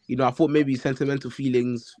worse. I thought maybe sentimental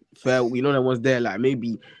feelings fell. That was there. Like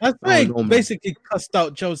maybe I I think don't know, man. basically cussed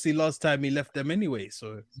out Chelsea last time he left them anyway.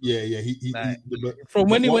 So Yeah. from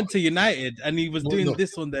when he but went to United and he was doing no.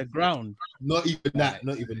 this on their ground. Not even that.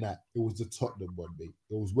 It was the Tottenham one, mate.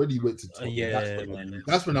 It was when he went to Tottenham. Yeah,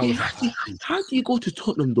 that's when I was Yeah, like, how do you go to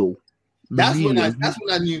Tottenham though? that's when I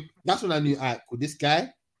Mourinho, knew. All right, with this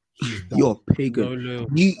guy, he's done. you're a pagan. No.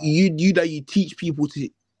 You teach people to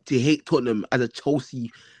hate Tottenham as a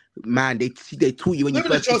Chelsea man. They taught you when you Not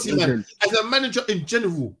even a first Chelsea came to man, England. as a manager in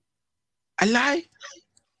general. I lie.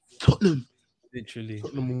 Tottenham. Literally.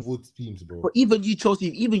 Tottenham of all teams, bro. But even you, Chelsea,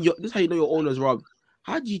 even this is how you know your owners, Rob.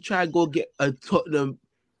 How do you try and go get a Tottenham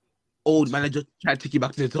old manager try to take you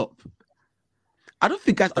back to the top? I don't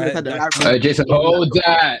think guys understand that. Jason, hold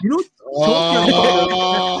that.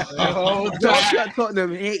 Chelsea and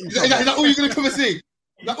Tottenham hate each Is that other. all you're gonna come and say? Is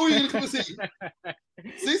that all you're gonna come and say?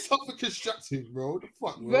 Say something constructive, bro. What the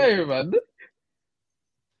fuck, bro? Very man.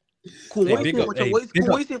 Cool. Hey, What big you up, hey, say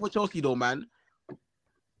big up. for Chelsea though, man?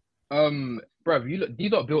 Bruv, you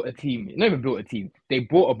lot built a team. Not even built a team. They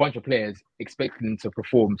bought a bunch of players expecting them to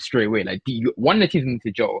perform straight away. Like one of the teams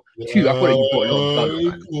into Joe. Two, I thought that you bought a lot of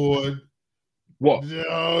guns, man. What?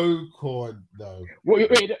 No, Corn, no.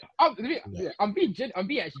 Wait, I'm being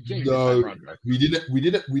actually genuine. No, Round, bro. we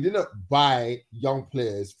didn't buy young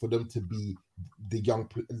players for them to be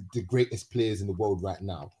the greatest players in the world right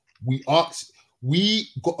now. We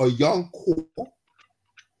got a young core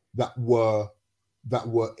that were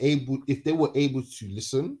able, if they were able to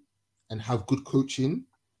listen and have good coaching,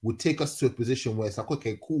 would take us to a position where it's like,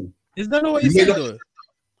 okay, cool. Is that not what he You may said not- though?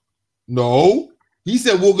 No, he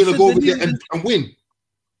said we're gonna said go they over there needed- and win.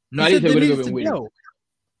 No, He I said didn't say they we're needed gonna to win. gel.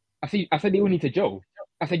 I said they all need to Joe.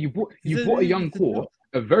 I said you bought He said a they young needed to core, gel.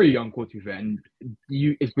 a very young core to be fair, and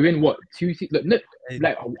it's within what 2 seasons, Hey,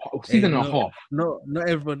 like a season and a half. Not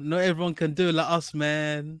everyone can do it like us,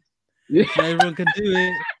 man. Yeah. Not everyone can do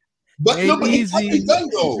it. But Ain't no, but it can easy. be done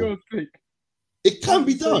though. It can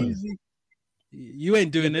be So done. easy. You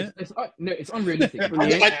ain't doing it. It's unrealistic. And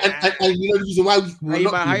you know the reason why we're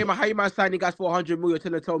not How doing you man signing guys for 100 million?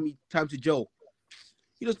 Tell me time to Joe.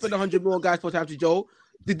 You don't spend 100 million guys for time to Joe.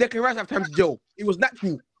 Did Declan Rice have time to Joe? It was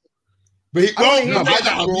natural. But how many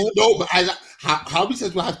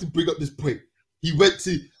times do I have to bring up this point? He went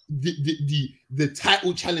to the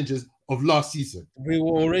title challenges of last season. We were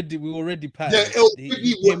already passed. Yeah,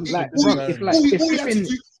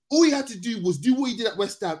 all he had to do was do what he did at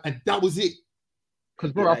West Ham, and that was it.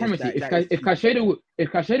 Because bro, Yeah, I promise you, if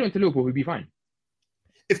Caicedo went to Liverpool, he'd be fine.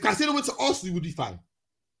 If Caicedo went to Arsenal, he would be fine.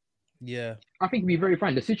 Yeah. I think he'd be very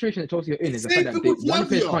fine. The situation that Chelsea are in is the Same fact that thing with one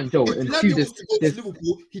player Lavia. can't Joe, If and Lavia two, was to go to there's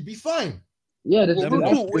Liverpool, he'd be fine. there's Them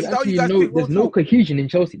no cohesion in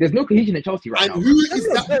Chelsea. There's no cohesion in Chelsea right And now. who is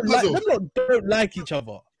that because of? Them don't like each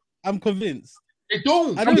other. I'm convinced. They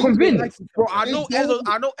don't. I I'm don't convinced. Bro, I know They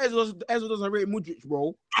don't. Ezra doesn't rate Mudryk,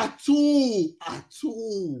 bro. At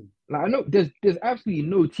all. Like I know there's absolutely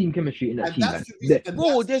no team chemistry in that And team. that's Man. the reason- and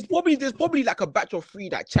Bro, that's- there's probably like a batch of three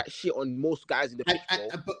that chat shit on most guys in the pitch,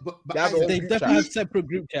 bro. but They have Isaac, They group definitely chat. have separate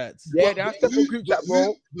group chats. Yeah, they have separate group chat,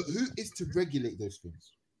 bro. But who is to regulate those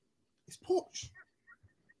things? It's Poch.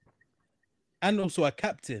 And also a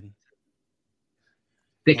captain.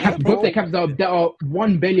 They kept bro. both their captains that are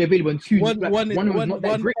one barely available and two One of them not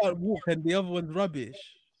that great. can't walk and the other one's rubbish.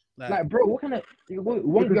 Like bro, what kind of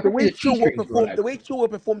one? Because the way Chilwell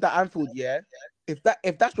Chilwell performed at Anfield, yeah. If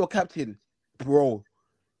that's your captain, bro,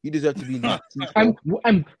 you deserve to be in that team, bro.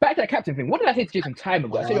 I'm back to that captain thing. What did I say to Jason time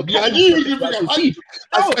ago? I said your Yeah, I captain knew you was were gonna bring the it team.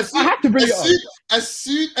 Oh, I have to bring it up. As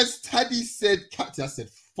soon as Taddy said captain, I said,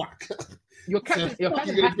 fuck. Your captain fuck you has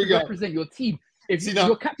gonna to bring up? represent your team. If See now-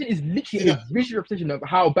 your captain is literally see a visual representation of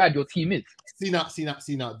how bad your team is. See now.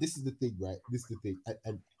 This is the thing, right? This is the thing.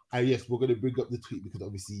 And yes, we're going to bring up the tweet because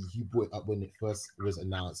obviously you brought it up when it first was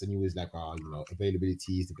announced and you was like,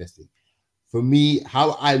 availability is the best thing. For me,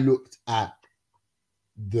 how I looked at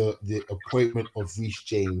the appointment of Reece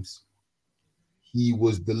James, he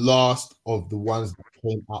was the last of the ones that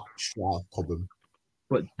came out straight out of Cobham.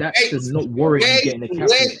 But that Wait, does not warrant you getting a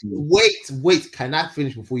captaincy. Wait. Can I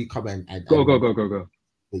finish before you come in? Go.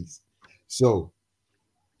 Please. So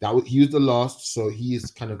he was the last. So he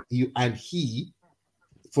is kind of he,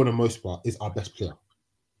 for the most part, is our best player.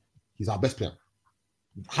 He's our best player,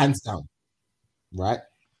 hands down. Right?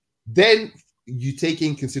 Then you take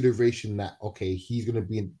in consideration that he's gonna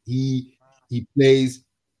be he plays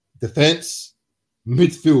defense,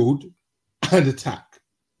 midfield, and attack,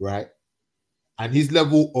 right? And his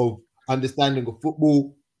level of understanding of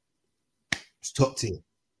football is top tier.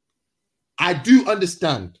 I do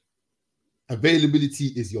understand availability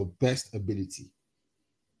is your best ability.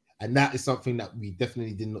 And that is something that we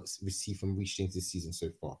definitely did not receive from Reece James this season so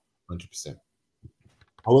far, 100%.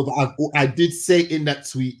 However, I did say in that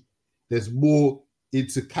tweet, there's more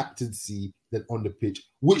into captaincy than on the pitch,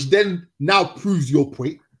 which then now proves your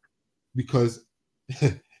point because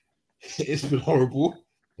it's been horrible.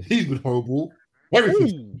 He's been horrible.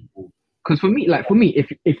 Everything's been horrible. Because for me,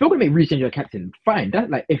 if you're gonna make Reece James your captain, fine.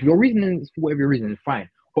 That if your reasoning is for whatever your reason, fine.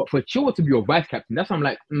 But for Chilwell to be your vice captain, that's why I'm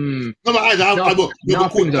like, things are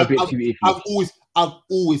a bit too iffy. I've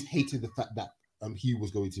always hated the fact that he was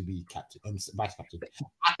going to be captain, vice captain.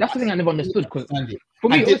 That's the thing I never understood. Because for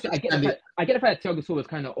me, I get the fact that Thiago Silva is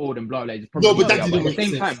kind of old and blah blah. No, but that didn't at the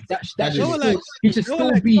same time, he should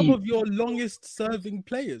still be some of your longest serving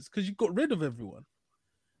players because you got rid of everyone.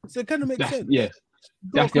 So it kind of makes sense. Yeah,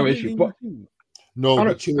 that's the issue. But I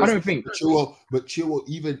don't think Chilwell,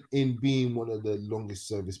 even in being one of the longest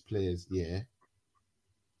service players,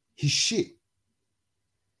 he's shit.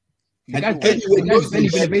 The guy's been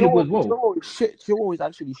available as well. Chilwell is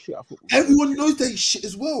actually shit at football. Everyone knows that he's shit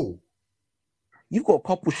as well. You've got a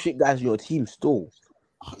couple shit guys in your team still.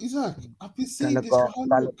 Exactly. I've been saying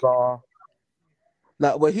Gallagher.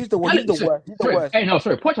 Like, well, he's the one. He's the worst. He's the worst. Hey, no,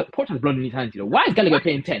 sorry. Poch has blood in his hands. Why is Gallagher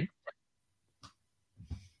playing 10?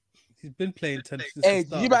 He's been playing 10 since Hey,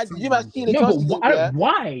 the you might see the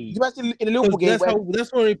why? You might see in the Liverpool game.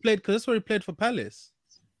 That's where he played. Because that's where he played for Palace.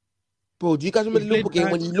 Bro, do you guys remember the Liverpool game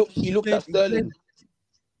when he looked at Sterling?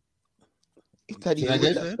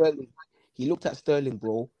 He looked at Sterling,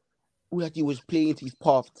 bro. All he had to do was play into his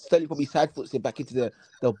path. Sterling probably side foots him back into the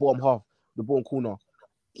bottom half, the bottom corner.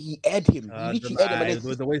 He aired him. He literally aired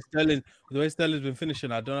him. The way Sterling's been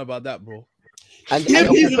finishing, I don't know about that, bro. And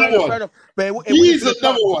he's another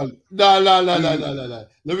one. No.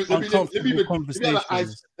 Let me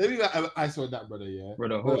have an ice on that, brother. Yeah, bro.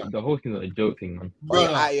 The whole thing's not a joke thing, man.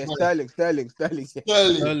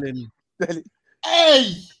 Sterling.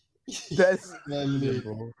 Hey,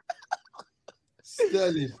 Sterling.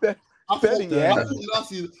 I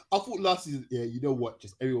thought last season, you know what?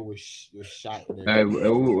 Just everyone was shy. What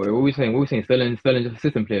were we saying? Sterling's just a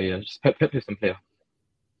system player, yeah. Just Pep system player.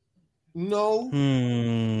 No.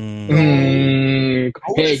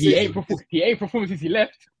 Hey, he ain't performed since he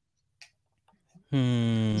left.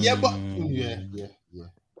 Yeah, but yeah.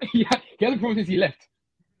 He hasn't performed since he left.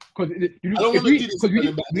 Because we do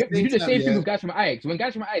the same thing with guys from Ajax. When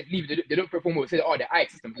guys from Ajax leave, they don't perform well. Say, they're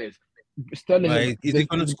Ajax system players. Sterling is he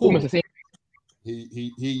going to score? The same.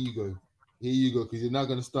 Here you go, because you're now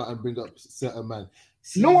going to start and bring up certain man.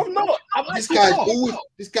 See, no, I'm not. This guy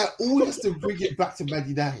always has to bring it back to Man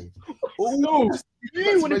United. No,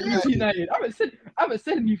 you want to be United. I haven't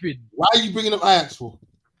said anything. Why are you bringing up Ajax for?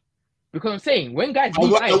 Because I'm saying when guys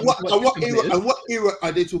leave what era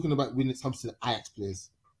are they talking about when it comes to the Ajax players?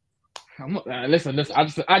 I'm not. Listen. I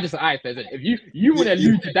just Ajax players. If you want to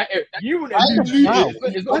allude to that, you want to allude to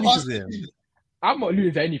it. I'm not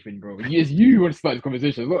alluding to anything, bro. It's you who want to start the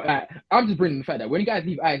conversation. Look, I'm just bringing the fact that when guys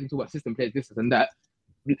leave Ajax and talk about system players, this and that,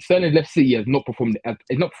 Sterling left City has not performed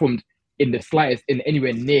in the slightest, in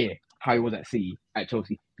anywhere near how he was at City, at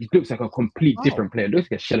Chelsea. He looks like a complete different player. He looks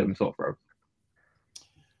like a shell of himself, bro.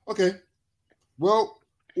 Okay. Well,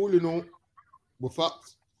 all in all, we're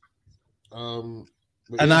fucked. And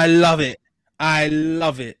I love it.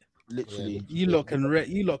 Literally. You lot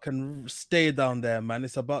can stay down there, man.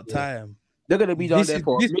 It's about time. They're gonna be down there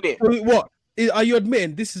for a minute. What are you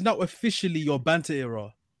admitting? This is now officially your banter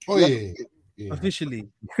era. Oh yeah. Officially.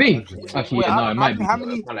 Actually, no, it might be. How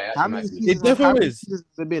many seasons? It definitely is. Has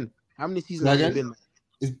it been? How many seasons has it been?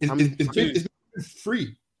 It's been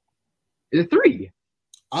 3. Is it 3?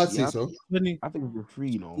 I'd say so. I think it's been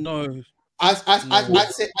 3. No. I'd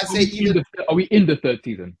say even. Are we in the 3rd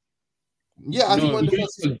season? Yeah, I think we're in the 1st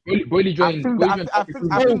season. Boyle joined. I think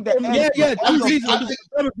the end.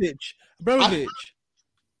 Abramovich.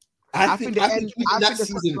 I think that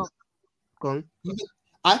season.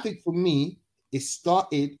 I think for me, it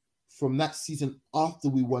started from that season after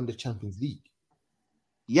we won the Champions League.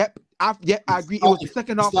 Yep, I agree. It was the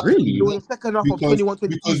second half. Really? It was the second half of Because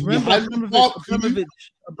 21-22. Remember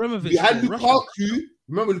Abramovich. behind Russia. Lukaku,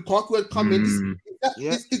 remember Lukaku had come in.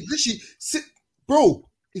 Yeah. It's literally, bro.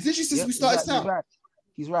 It's literally since we started Scout.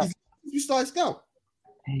 He's right. Since we started Scout.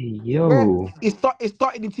 Hey, yo. It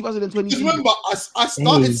started in 2020. Because remember, I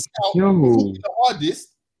started Hey, Scout yo. the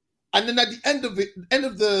hardest, and then at the end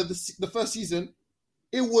of the first season,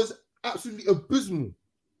 it was absolutely abysmal.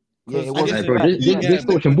 Yeah, it And was. then- Bro, this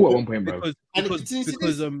coaching bought at one point, bro. And it continues to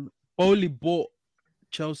Because this. Bowley bought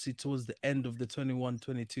Chelsea towards the end of the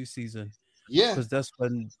 21-22 season. Yeah, Because that's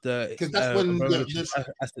when the 'Cause that's when the- Abramovich's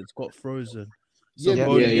assets got frozen. So yeah,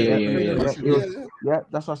 Bowley yeah. Yeah,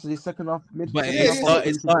 that's what I said. Second half, mid. But Yeah,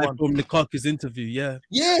 it started from Lukaku's interview, yeah.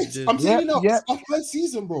 Yes, Yeah. I'm telling you now, Yeah. it's our first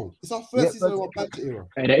season, bro. It's our first season of our banter era.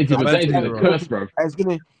 Hey, that is a curse, bro. It's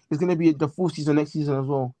gonna be the full season next season as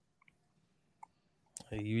well.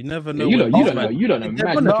 Hey, you never know. You when don't these know. man- You don't know. They're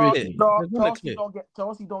Man, gonna situation. click. No, They're gonna Chelsea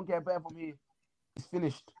click. don't get better from here. It's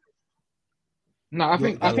finished. No, I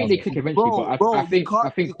think Yeah, they click eventually, but I think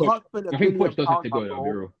Poch does have to go, though,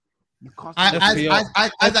 bro. As FPL I'm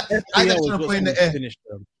was trying to what's put in gonna the air, finish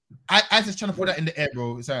them. I just trying to put that in the air,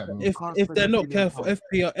 bro. It's alright, bro. If they're not careful,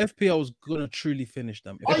 FPL is gonna truly finish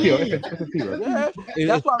them. Oh, FPL, yeah. Yeah,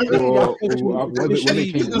 that's what I'm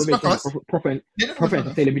saying. Profit and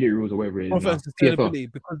sustainability rules or whatever it is. Profit and PSR.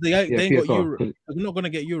 sustainability, because they ain't got PSR, Europe. 'cause- They're not gonna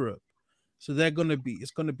get Europe, so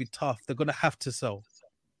it's gonna be tough. They're gonna have to sell.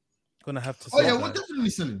 Oh yeah, Sell, we're guys.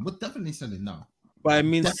 definitely selling now. But I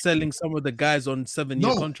mean, Def- selling some of the guys on 7-year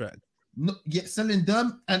No. contract. No, yeah, selling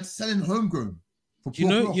them and selling homegrown. For You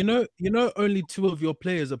poor know, only 2 of your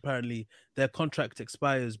players apparently their contract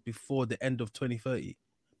expires before the end of 2030,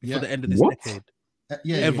 before Yeah. the end of this What? decade.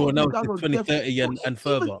 Yeah, Everyone You else guys is are 2030 and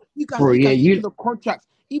further. You guys, Bro, yeah, even the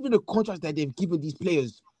contracts that they've given these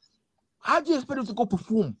players, how do you expect them to go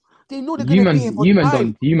perform? They know they're You gonna be here for time.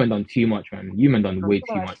 man done too much, man. You man done way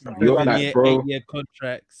too much, man. You're like, bro. 8-year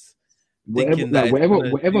contracts. Whatever thinking that it's whatever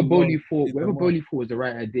gonna do Bowley well, thought, whatever do Bowley thought was the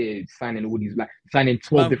right idea, signing all these signing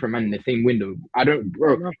 12 Man. different men in the same window. I don't,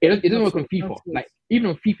 bro. It doesn't work on FIFA. Like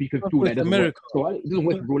even on FIFA, you can feel that it doesn't work. America. So it doesn't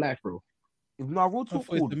work in real life, bro. If not real I talk,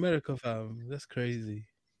 thought it's America, fam. That's crazy.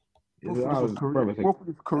 Go for this Bro,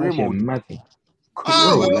 it's career actually mode. mad. Oh,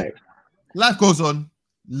 Bro, well. like, Life goes on.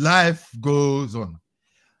 Life goes on.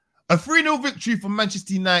 A 3-0 victory for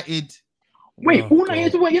Manchester United. wait, Oh, all God. night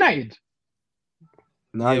is what United.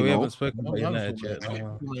 Nah, Yeah, we no. haven't spoken about United yet.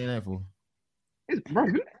 no. Bro,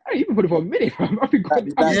 I even put it for a minute, fam. I've been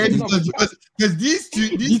Yeah, because these two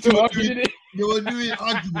are they were doing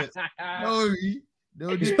arguments. No worry. They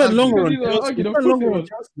were We doing spent longer on arguments. Chelsea. Chelsea. We spent longer on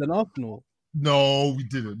Chelsea than Arsenal. No, we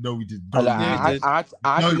didn't. No, we didn't. I, No, like, we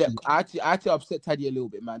Yeah, didn't. I had to upset Taddy a little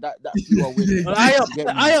bit, man. That 3-1 win. But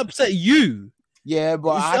I upset you. Yeah,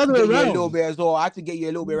 but It's I had the to other get way you a around. little bit as well. I had to get you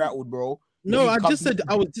a little bit rattled, bro. No, You I come just said to-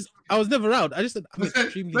 I was never out. I just said I'm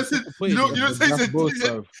extremely Listen, disappointed. you know what he That's said? both, He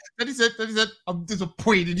said, bro. he said, I'm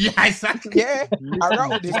disappointed. Yeah, Yeah, I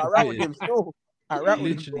rattled him. Still, I rattled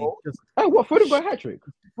him, Literally, bro. just Oh, what? Foden got a hat trick.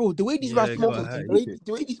 Bro, the way these Yeah, guys go smoked us, ahead.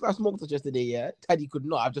 the way these guys smoked us yesterday, yeah, Taddy could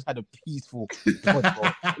not have just had a peaceful, pod,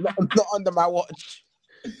 bro. not under my watch.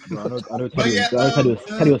 Bro, I know But yeah,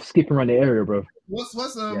 Teddy was skipping around the area, bro. What's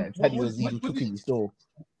Yeah, Taddy was even cooking still.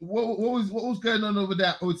 what was going on over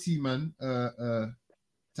there, OT man?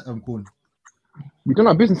 Corn. We done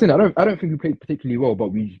our business in it. I don't think we played particularly well, but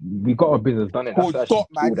we got our business done. It. Oh, That's stop,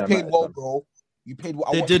 actually man. all You that played matters, well, man. bro. You played well.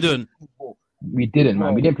 I they watched you didn't. play well. We didn't,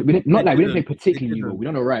 man. We didn't. We didn't play particularly didn't. well. We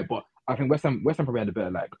done all right, but I think West Ham probably had a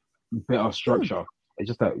better structure. It's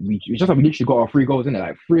just that we literally got our 3 goals in it.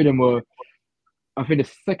 Like 3 of them were. I think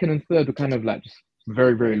the second and third were kind of like just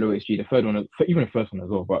very, very low XG. The third one, even the first one as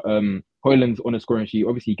well. But Højlund's on the scoring sheet.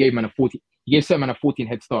 Obviously, he gave man a 14. He gave certain man a 14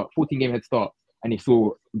 game head start, and he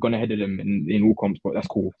still gone ahead of them in all comps. But that's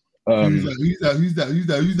cool. Who's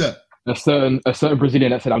that? A certain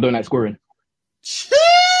Brazilian that said I don't like scoring.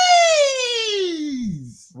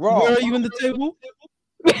 Jeez. Bro, Where are you in the table?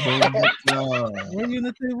 No. Where are you in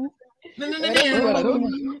the table?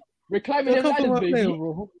 We're climbing the Don't come from ladders, our baby. player,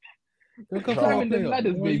 bro. Don't come We're from our climbing the player.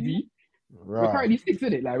 ladders, Where are you? baby. We're Right. currently 6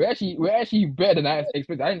 in it. Like we're actually better than I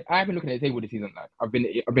expected. I haven't looked at the table this season. Like I've been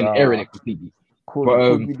Nah. airing it completely. Cool,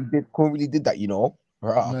 But, really did that, you know.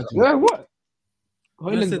 Right. Imagine. Yeah, what?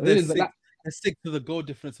 I said they're Højlund's sick. like, They're sick to the goal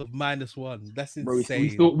difference of -1. That's bro,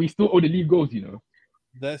 insane. we still owe the league goals, you know.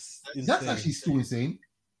 That's insane. That's actually still insane.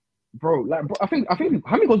 Bro, I think how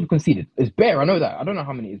many goals we conceded? It's bare. I know that. I don't know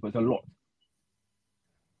how many it is, but it's a lot.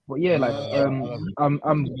 But yeah, like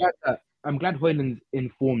I'm glad that I'm glad Hoyland's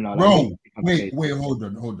in form now. Bro, wait, hold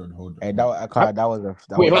on. Hey, that was a.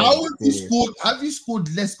 Wait, How have you scored? Have you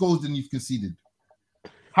scored less goals than you've conceded?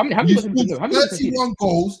 How many You goals have you scored conceded? 31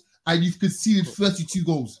 goals and you've conceded 32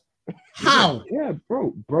 goals. How? Yeah,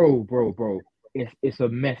 bro. It's a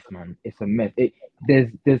mess, man. It's a mess.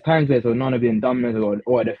 There's times where it's Onana being dumbness or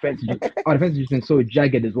our defense has just been so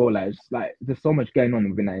jagged as well. Like, it's like there's so much going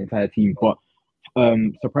on within that entire team. But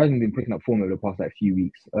surprisingly, been picking up form over the past like few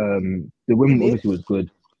weeks. The win obviously was good.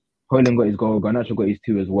 Hoyland got his goal. Garnacho got his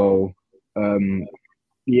 2 as well.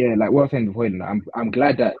 Yeah, like what I was saying with Hoyland, I'm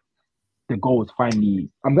glad that the goal was finally.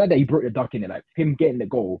 I'm glad that he brought the duck in it. Like him getting the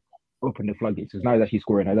goal opened the floodgates. Because now he's actually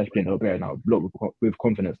scoring. He's actually playing a lot better now. With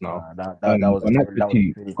confidence now. That was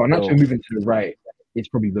Garnacho moving to the right is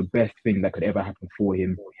probably the best thing that could ever happen for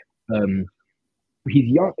him. He's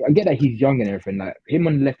young. I get that he's young and everything. Like him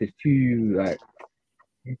on the left is too like.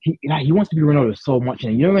 He wants to be Ronaldo so much,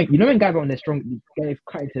 and you know when guys are on their guys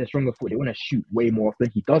cut into their stronger foot, they want to shoot way more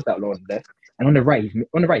often. He does that a lot on the left, and on the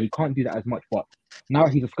right, he can't do that as much. But now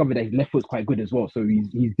he's discovered that his left foot's quite good as well, so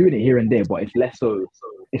he's doing it here and there, but it's less so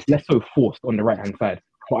forced on the right hand side.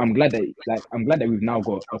 But I'm glad that we've now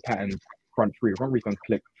got a pattern front three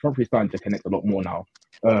starting to connect a lot more now.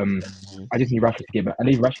 I just need Rashford to get back. I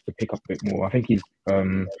need Rashford to pick up a bit more. I think he's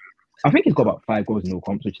got about 5 goals in all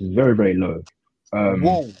comps, which is very, very low.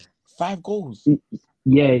 Whoa, 5 goals.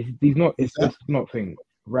 Yeah, he's not. It's not thing.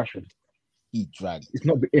 Rashford. He dragged.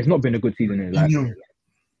 It's not been a good season in life.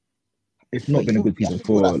 It's not been a good season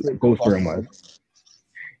for goal scoring wise.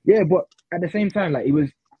 Yeah, but at the same time, like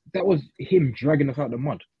that was him dragging us out of the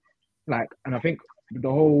mud. Like, and I think the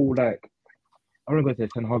whole like I don't want to go to the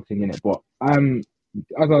Ten Hag thing in it, but as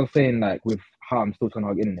I was saying, like with how I'm still Ten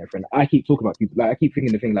Hag in and everything, I keep talking about people. Like I keep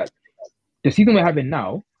thinking the thing like the season we're having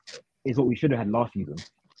now is what we should have had last season.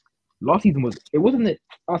 Last season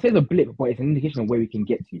I'll say the blip, but it's an indication of where we can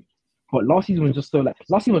get to. But last season was just so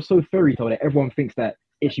last season was so fairy tale that everyone thinks that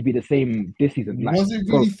it should be the same this season. Like, was it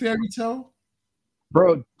really fairy tale?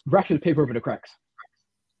 Bro, Rashford paper over the cracks.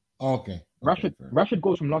 Okay. Rashford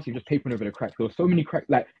goes from last year just papering over the cracks. There were so many cracks.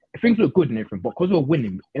 Like things look good and everything, but because we're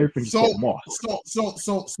winning, everything just got more. So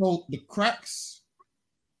the cracks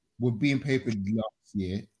were being papered last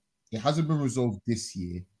year. It hasn't been resolved this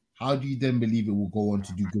year. How do you then believe it will go on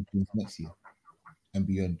to do good things next year and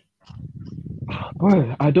beyond?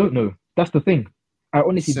 Boy, I don't know. That's the thing. I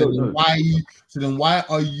honestly don't know. Why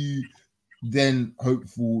are you then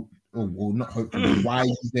hopeful? Or not hopeful. Why are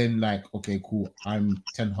you then like, okay, cool, I'm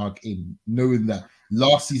Ten Hag in, knowing that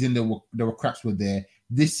last season there were cracks were there.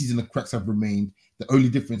 This season the cracks have remained. The only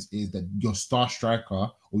difference is that your star striker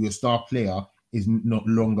or your star player is no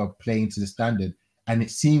longer playing to the standard, and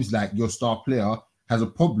it seems like your star player has a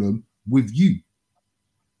problem with you.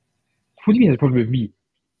 What do you mean has a problem with me?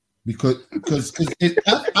 Because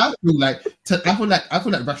I feel like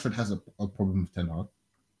Rashford has a problem with Ten Hag.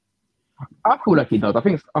 I feel like he does. I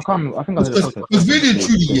think because really and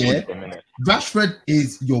truly, yeah, Rashford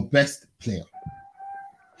is your best player,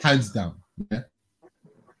 hands down. Yeah,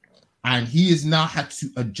 and he has now had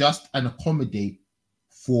to adjust and accommodate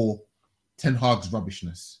for Ten Hag's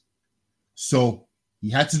rubbishness. So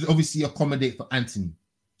he had to obviously accommodate for Anthony.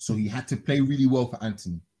 So he had to play really well for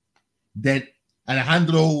Anthony. Then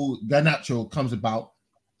Alejandro Garnacho comes about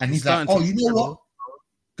and he's like, oh, you know what?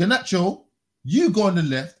 Garnacho, you go on the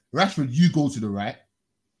left, Rashford, you go to the right,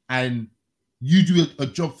 and you do a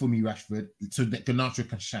job for me, Rashford, so that Garnacho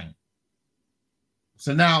can shine.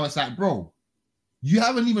 So now it's like, bro, you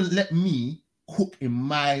haven't even let me cook in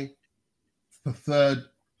my preferred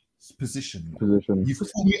position. You've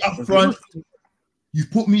put me up front.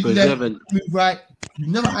 You've put me left, put me right. You've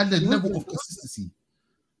never had the level of consistency.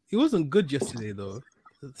 He wasn't good yesterday, though.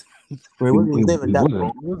 He wasn't even that,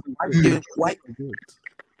 bro.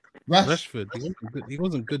 Rashford, he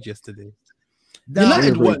wasn't good yesterday.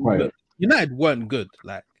 United weren't good.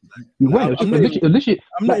 Like it wasn't a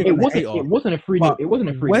 3-0. It wasn't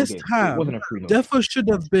a 3-0. West Ham Defo should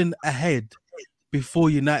have been ahead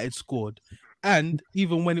before United scored, and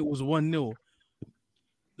even when it was 1-0,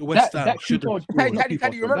 West Ham should have.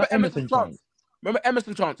 Teddy, remember Emerson chance? Remember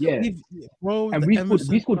Emerson chance? Yeah, bro. And we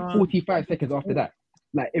scored 45 seconds after that.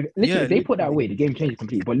 Like if they put that away, the game changes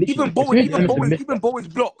completely. But even Bowen's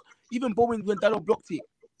block, even Bowen when Dalot blocked it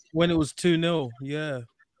when it was 2-0, yeah.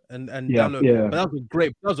 And yeah, Dalot, yeah. But that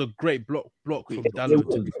was a great block from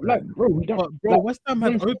Dalot. Like, bro, West Ham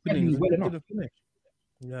had openings. Well enough.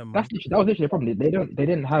 Yeah, man. That was literally the problem. They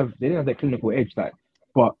didn't have that clinical edge. Like,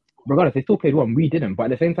 but regardless, they still played well. We didn't. But at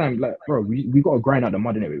the same time, like, bro, we got to grind out the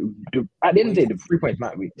mud in it. At the end of the day, the 3 points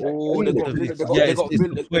matter. It's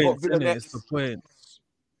the point.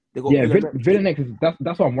 They got Yeah, Villa. Villa next is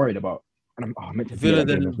that's what I'm worried about. And I meant to see Villa that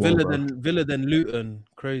game then as well, bro. Luton.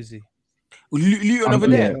 Crazy. Luton over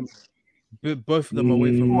there. Both of them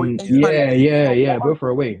away from Luton. Yeah. Both are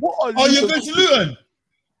away. What are Oh, you're Luton going to cooking? Luton?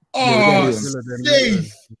 Yeah, Oh, we're Villa then safe.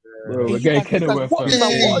 Luton. Bro, Hey, we're you getting guys, Kenilworth. what,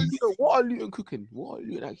 fam. what are Luton cooking? What are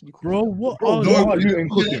Luton actually cooking? Bro, what Bro, are what Don't are worry, Luton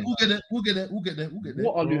we'll get cooking? We'll get there.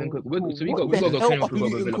 What are Luton cooking? So we What got the to go hell Kenilworth are to go to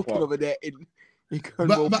Luton Villa cooking Park. over there in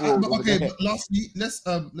But over okay. there? But lastly, let's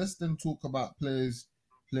then talk about players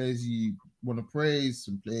you want to praise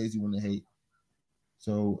and players you want to hate.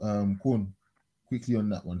 So Corn, quickly on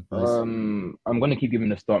that one, please. I'm gonna keep giving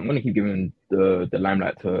the start. I'm gonna keep giving the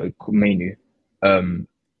limelight to Manu.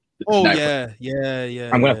 Oh like,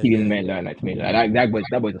 yeah. I'm gonna keep giving the limelight to Manu. Like that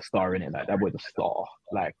boy's a star in it. Like that boy's a star.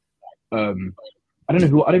 Like I don't know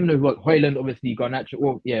who Hoyland obviously Garnacho.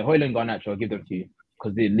 Well, yeah, Hoyland Garnacho. I'll give them to you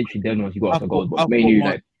because they're literally they're the ones who got us the goals. But Manu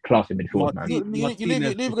like class in midfield, man. You're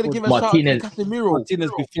never gonna give a Martinez. shout out to Casemiro.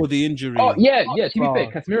 Martinez before the injury. Oh yeah. To be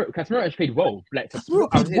fair, Casemiro actually played well. Like Casemiro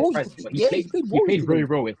I was played well. surprised, but Yeah, he played very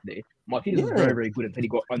well yesterday. Martinez was Yeah. very good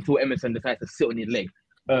until Emerson decided to sit on his leg.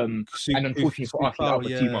 And unfortunately for us, he's out for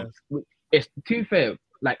 2 months. It's too fair.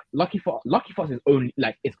 Like lucky for us is only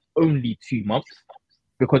 2 months,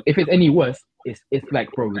 because if it's any worse, it's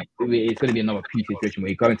like bro, it's gonna be another P situation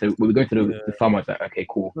where we're going to the summer. It's like okay,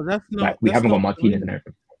 cool. But that's not, Like we that's haven't got not Martinez three. and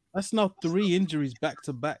everything. That's now 3 injuries back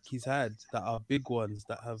to back he's had that are big ones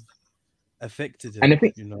that have affected him. And I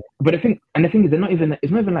think, you know, but the thing is, they're not even.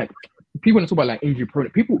 It's not even like people want to talk about like injury prone.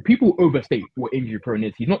 People overstate what injury prone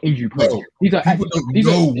is. He's not injury prone. No, These are People don't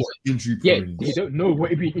know what injury Yeah, prone they is. don't know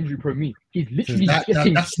what being injury prone means. He's literally That's not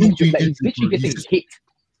injured. being Like, he's injury literally prone. getting hit.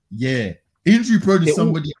 Yeah, injury prone They're is all-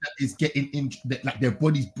 somebody that is getting injured, like their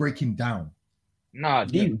body's breaking down. Nah,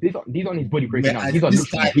 these aren't his body breaking down. Whereas These are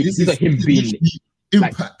this guy, literally these are him this is being literally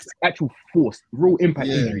like, impact. actual force, real impact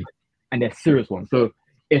Yeah. injury, and they're serious ones. So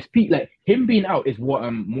it's like him being out is what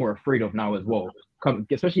I'm more afraid of now as well.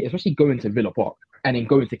 Especially going to Villa Park and then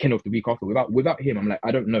going to Kenilworth the week after. Without him, I'm like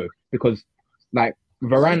I don't know, because like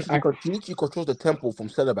Varane, He literally controls the tempo from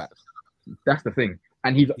centre back. that's the thing,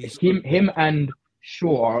 and him and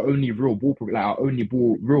Shaw are only real ball progressors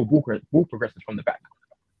from the back.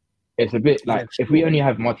 It's a bit like if we only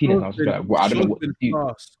have Martinez now, it's just like, well, I don't know what to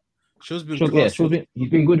do. Shaw's been He's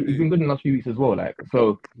been good. He's been good in the last few weeks as well. Like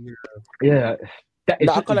so, yeah.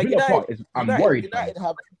 I'm worried.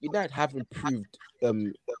 United have improved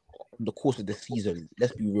in the course of the season.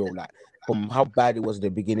 Let's be real, like from how bad it was at the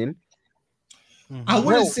beginning. I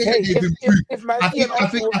wouldn't say that they've improved. If Man I City and think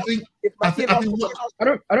Arsenal-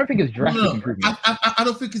 I don't think it's drastic no. improvement. I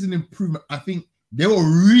don't think it's an improvement. I think they were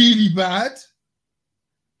really bad,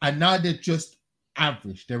 and now they're just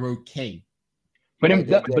average. They're okay. But Yeah,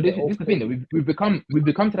 then, this is the thing that we've become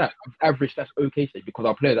to that average that's okay stage, because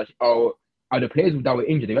our players actually are the players that were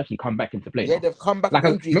injured. They've actually come back into play. Yeah, they've come back Like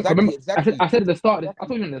from injury. remember, Exactly. I said at the start. I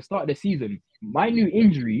told you at the start of the season, my new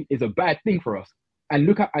injury is a bad thing for us. And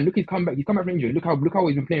look, he's come back. He's come back from injury. Look how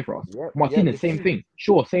he's been playing for us. Yeah, Martinez, yeah, same true. thing.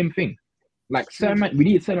 Sure, same thing. Like we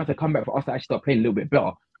needed Serman to come back for us to actually start playing a little bit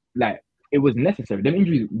better. Like it was necessary. Them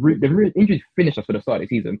injuries finished us for the start of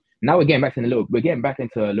the season. Now we're getting back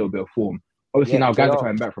into a little bit of form. Obviously now guys are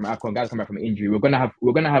coming back from AFCON, guys are coming back from injury. We're gonna have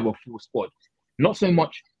a full squad. Not so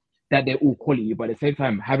much that they're all quality, but at the same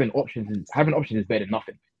time having options is better than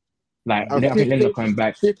nothing. Like I think Lingard coming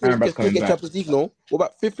back, Aaron Brandt's coming back. Champions League, no? What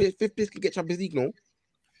about fifth place can get Champions League, no?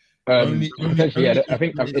 Potentially, yeah. I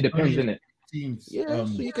think it depends, innit? Teams, Yeah,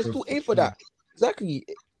 so you can still aim for that. Exactly.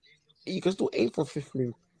 You can still aim for fifth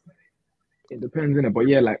place. It depends, innit? But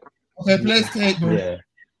yeah, like Okay, players to hate, bro. yeah.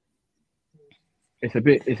 Fifth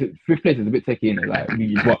place is a bit techie, innit? Like,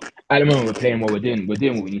 but at the moment we're playing what we're doing what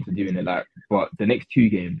we need to do, innit? Like, but the next 2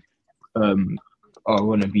 games, are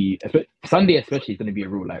gonna be Sunday especially is gonna be a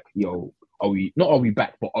real like, yo, are we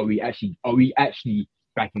back, but are we actually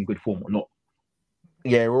back in good form or not?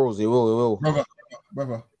 Yeah, it will.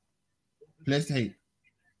 Brother. Players to hate.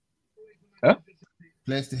 Huh?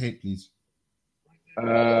 Players to hate, please.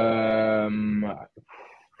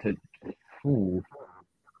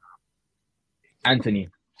 Anthony.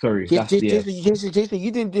 Sorry. Jason,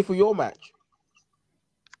 you didn't do it for your match.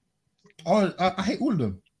 Oh, I hate all of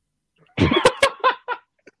them.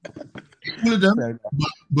 All of them.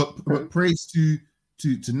 But praise to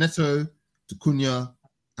Neto, to Cunha,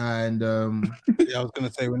 and Yeah, I was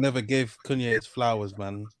gonna say we never gave Cunha his flowers,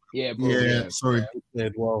 man. Yeah, bro. yeah, sorry. He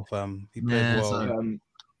played well, fam. He played well. sorry.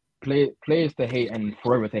 Players to hate and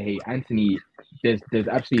forever to hate. Anthony, there's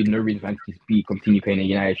absolutely no reason for Anthony to continue playing a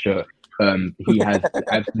United shirt. There's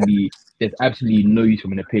absolutely no use for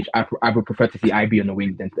him on the pitch. I would prefer to see IB on the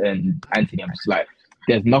wing than Anthony. I'm just like,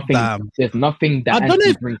 There's nothing. Damn. There's nothing that I don't know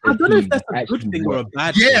if brings I to don't the know if team that's a actually good thing or a works.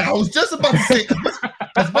 bad Yeah, thing. I was just about to say.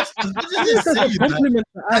 As much as Is you that say a that, compliment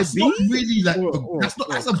to that's not IB? really like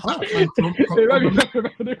that's a bad thing.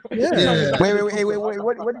 Yeah. Wait.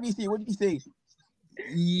 What did he say? What did he say?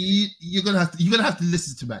 You're gonna have to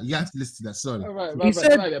listen to that. You have to listen to that. Sorry. He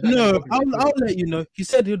said, "No, I'll let you know." He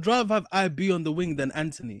said he'd rather have IB on the wing than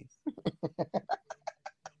Anthony.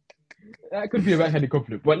 That could be a backhanded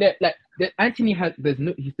compliment, but Anthony has there's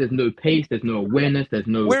no pace, there's no awareness, there's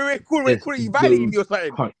no. Wait, cool. You violated me or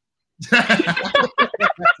something? Cut.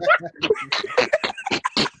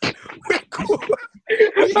 Wait, cool.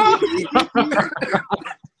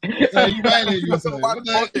 You violated yourself. What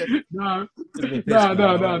the heck? No.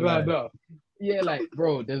 Yeah, like,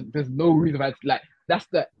 bro, there's no reason why. Like, that's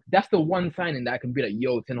the one signing that I can be like,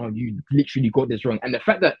 yo, Ten Hag, you literally got this wrong. And the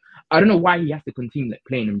fact that I don't know why he has to continue like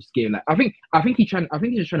playing him scared. Like, I think he's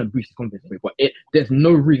just trying to boost his confidence, but there's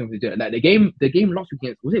no reason to do it. Like the game last week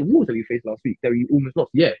against, was it Wolves that we faced last week that we almost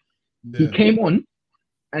lost? Yeah. He came on.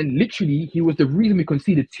 And literally, he was the reason we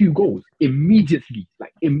conceded 2 goals immediately.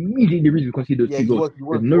 Like immediately, the reason we conceded those 2 goals.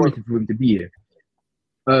 There's no reason for him to be here.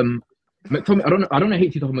 McTominay, I don't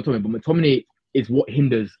hate to talk about McTominay, but McTominay is what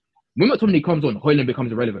hinders. When McTominay comes on, Højlund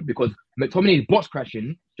becomes irrelevant because McTominay's box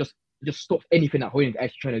crashing just stops anything that Højlund is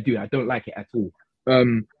actually trying to do. I don't like it at all. I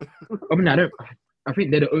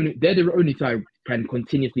think they're the only two I can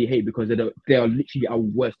continuously hate because they are literally our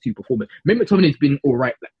worst 2 performers. Maybe McTominay's been all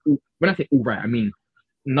right. Like, when I say all right, I mean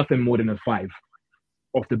nothing more than a 5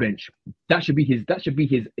 off the bench. That should be his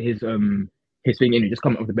thing anyway. Just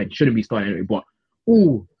coming off the bench. Shouldn't be starting anyway. But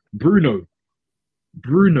Bruno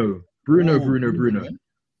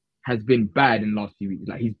has been bad in the last few weeks.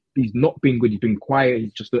 Like he's not been good. He's been quiet.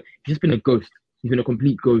 He's just been a ghost. He's been a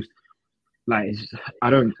complete ghost. Like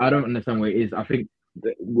I don't understand where it is. I think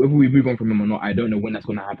whether we move on from him or not, I don't know when that's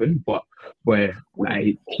going to happen. But where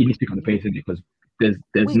like he needs to pick on the pace because there's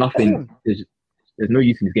nothing. Cool. There's no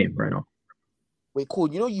use in this game right now. Wait,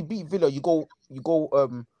 cool. You know you beat Villa. You go. I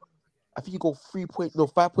think you go 5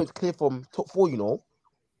 points clear from top 4. You know.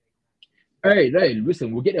 Hey,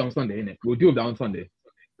 listen. We'll get there on Sunday, innit? We'll deal with that on Sunday.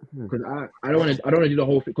 Because I don't want to do the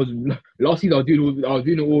whole thing. Because last season I was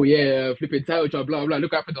doing all flipping title job, blah blah.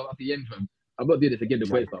 Look what happened at the end, man. I'm not doing this again. The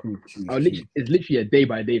great stuff. It's literally a day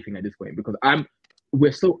by day thing at this point because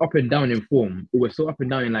we're so up and down in form. We're so up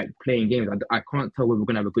and down in like playing games. I can't tell whether we're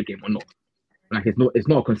gonna have a good game or not. Like it's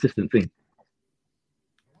not a consistent thing.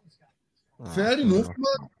 Fair enough,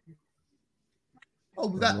 man. Oh,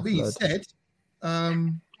 with that being said,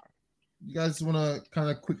 you guys want to kind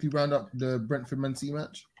of quickly round up the Brentford Man City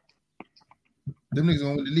match? Them niggas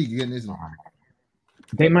gonna win the league again, isn't it?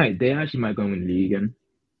 They might. They actually might go and win the league again.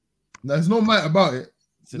 There's no matter about it.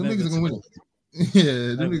 Them niggas are gonna win it.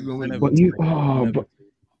 Yeah, them niggas gonna win it.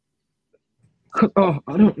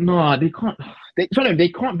 I don't know. They can't. They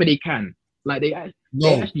can't, but they can. Like they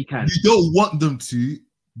actually can. You don't want them to,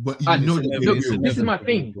 but you know that this is my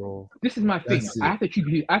thing. Bro. This is my thing. I have to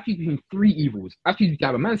choose between 3 evils. I have to choose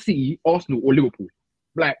either Man City, Arsenal, or Liverpool.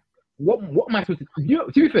 Like, what am I supposed to do? You know,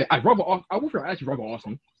 to be fair, I'd actually rather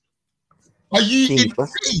Arsenal. Are you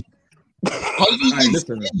insane?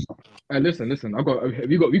 Listen.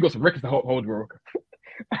 We got some records to hold, bro.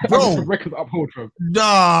 Bro, some records to uphold, bro.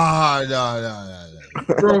 No.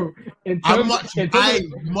 Bro, I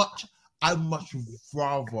much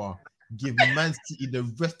rather give Man City the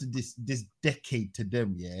rest of this decade to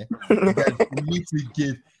them, yeah. We need to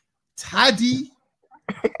give Taddy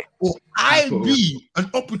or IB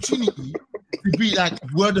an opportunity to be like,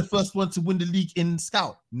 we're the first one to win the league in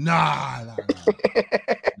Scout. Nah.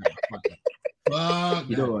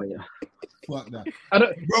 Fuck that. I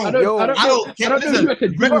don't.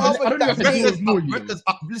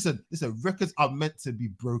 Listen. Records are meant to be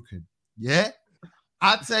broken. Yeah.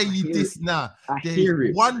 I'll tell you this now.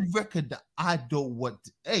 There's one record that I don't want.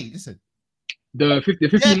 Hey, listen. The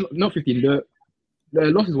 15, not 15. The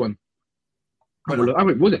losses one.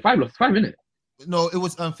 Was it 5 losses? 5, innit? No, it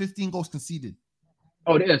was 15 goals conceded.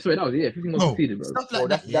 Oh, yeah, sorry, that was 15 goals conceded, bro. Stuff like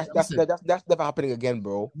that's never happening again,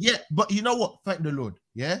 bro. Yeah, but you know what? Thank the Lord.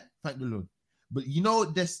 Yeah, thank the Lord. But you know,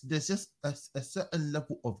 there's just a certain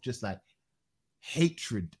level of just like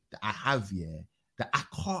hatred that I have here that I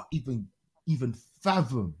can't even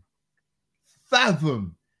fathom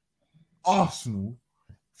Arsenal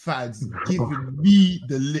fans giving me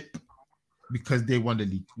the lip because they won the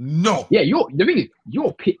league. No. Yeah, the thing is,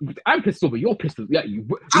 you're pissed. I'm pissed over. You're pissed. Yeah,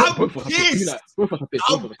 I'm pissed. Both of us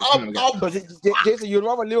are pissed. Jason, you'd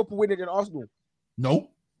rather Liverpool win it than Arsenal? No.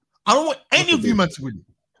 I don't want any of you man to win it.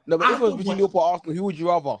 No, but if it was between Liverpool and Arsenal, who would you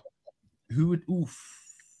rather? Who would?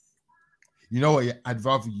 You know what? Yeah, I'd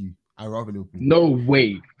rather you. I'd rather Liverpool. No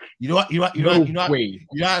way. You know what? No way.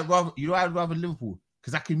 I'd rather Liverpool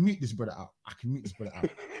because I can mute this brother out.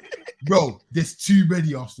 Bro, there's too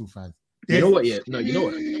many Arsenal fans. You know what? Yeah. No, you know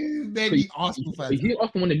what? Too many Arsenal fans. If you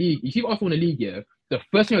Arsenal won the league, yeah, the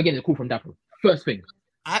first thing I get is a call from Dapper. First thing.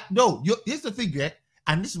 Here's the thing, yeah,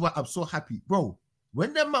 and this is why I'm so happy, bro.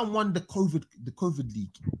 When that man won the COVID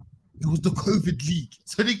league, it was the COVID league,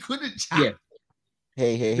 so they couldn't chat. Yeah.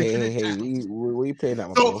 Hey, what are you playing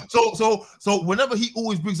at, bro? So whenever he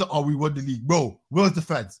always brings up, "Oh, we won the league," bro. Where's the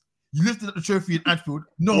fans? You lifted up the trophy in Anfield.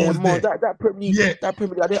 No one was there. That Premier League,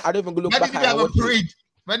 I don't even go look back at it.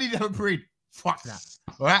 Man didn't have a parade. Fuck that.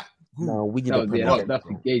 All right. No, we did the That's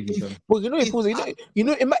the But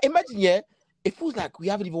imagine, yeah, it feels like we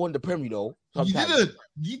haven't even won the Premier, though.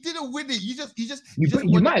 You didn't win it. You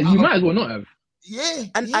might as well not have. Yeah.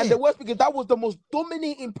 And the worst thing is that was the most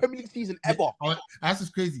dominating Premier League season ever. That's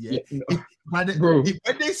just crazy, yeah. Bro.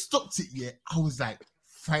 When they stopped it, yeah, I was like,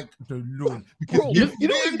 thank the Lord. Because bro, you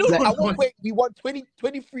know, at one point we won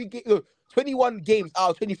 21 games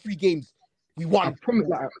out of 23 games. We won.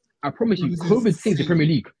 I promise you, COVID saved the Premier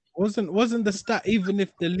League. Wasn't the stat even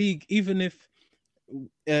if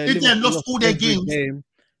they lost all their games,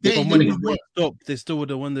 they still would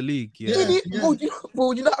have won the league. Yeah.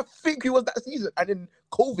 Bro, you know how thick it was that season, and then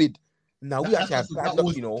COVID. Now we actually had bad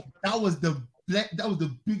luck, you know. That was the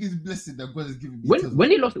biggest blessing that God has given me. When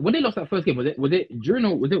they lost that first game, was it during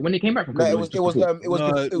or was it when they came back from COVID? No,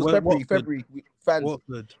 it was February. Fans,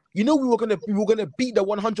 Watford. you know we were gonna beat the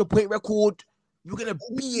 100-point record. We were gonna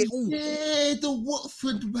beat it. Yeah, the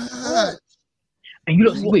Watford match. And you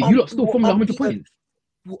lot still from the 100 points.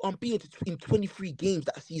 We were unbeaten in 23 games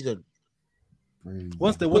that season.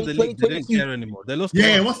 Once they won the league, they didn't care anymore. They lost.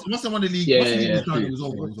 Once they won the league, it was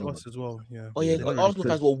over. It was as well. Yeah. Oh yeah, Arsenal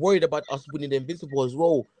fans were worried about us winning the Invincible as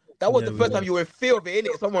well. That was the first time you were in fear of it,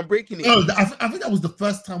 innit? Someone breaking it. Oh, I think that was the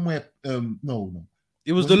first time where no.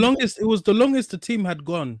 It was the longest. It was the longest the team had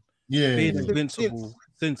gone. Yeah, being invincible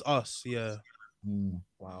since us. Yeah.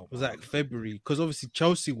 Wow. It was like February because obviously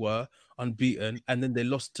Chelsea were unbeaten and then they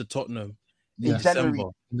lost to Tottenham in December.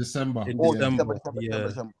 Yeah.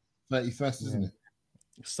 31st, isn't it?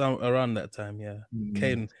 Some around that time, yeah.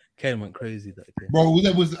 Kane went crazy that game. Bro,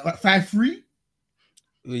 was it like 5-3?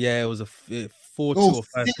 Yeah, it was a 4-2 or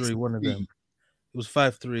 5-3. One of them. It was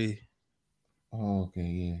 5-3. Oh,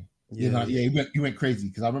 okay, yeah. He went crazy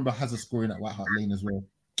because I remember Hazard scoring at White Hart Lane as well.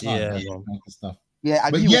 Stuff. Yeah,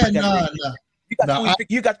 but you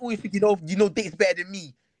guys always think you know dates better than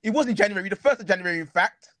me. It wasn't January, the 1st of January, in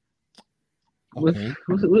fact. Okay.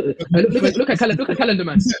 Look at calendar,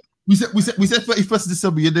 man. We said 31st of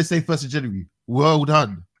December. You didn't say 1st of January. Well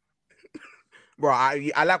done, bro.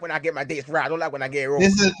 I like when I get my dates right. I don't like when I get it wrong.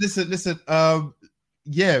 Listen.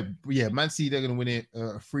 Yeah. Man City, they're gonna win it.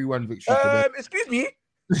 3-1 victory. Excuse me.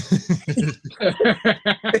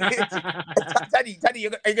 Taddy, you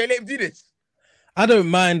gonna let him do this? I don't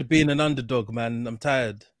mind being an underdog, man. I'm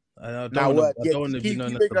tired. I don't want to be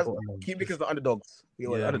known as the bottom. Keep making us the underdogs.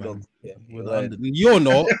 We're underdogs. Yeah. You're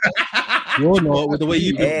not. You're not with the way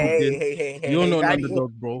you've been talking. Hey, you're not an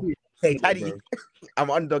underdog, bro. Hey, Taddy. I'm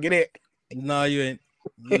an underdog, innit? No, you ain't.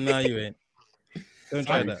 Don't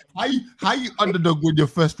try that. How you underdog with your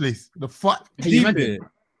first place? The fuck? Deep it.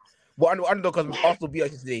 We're underdog because Arsenal beat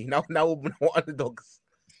us today. Now we're underdogs.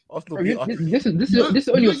 Arsenal beat us. This is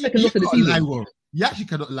only your second loss of the season. You actually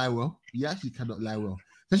cannot lie well.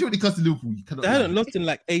 Especially when it comes to Liverpool, you cannot. They hadn't lost in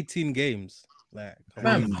like 18 games. Like,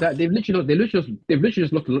 they've literally just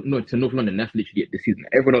lost to North London. That's literally it this season.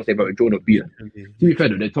 Everyone else they've got a draw or beat. To be fair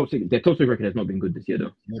though, their top six record has not been good this year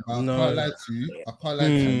though. Yeah, I can't lie to you.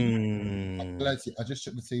 I just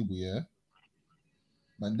checked the table, yeah.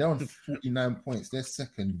 Man, they're on 49 points. They're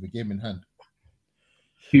second with a game in hand.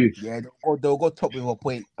 Huge. Yeah, they'll go top with a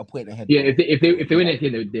point ahead. Yeah, if they win next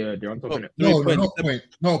game, they're on top. No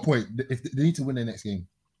point. If they need to win their next game.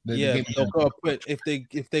 They'll go a point.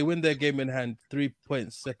 If they win their game in hand, 3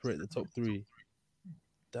 points separate the top 3.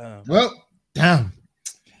 Damn.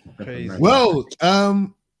 Crazy. Well,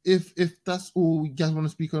 if that's all you guys want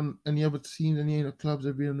to speak on, any other teams, any other clubs that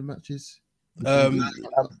have been on the matches? Shout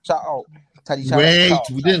out. Taddy,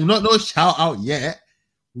 we didn't not no shout out yet.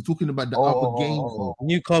 We're talking about the upper game.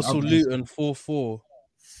 Newcastle Luton 4-4.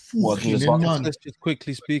 Let's just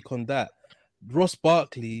quickly speak on that. Ross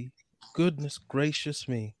Barkley, goodness gracious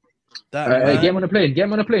me. Get him on the plane. Get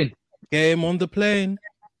him on the plane. Get him on the plane.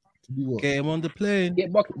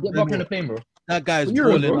 Get back on the plane, bro. That guy's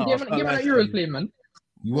balling out. Get him on that Euros plane, man.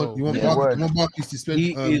 You want Barkley to spend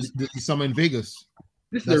the summer in Vegas?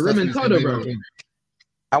 This is a remontada, bro.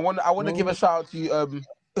 I want to give a shout out to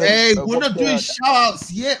Hey, we're not doing what's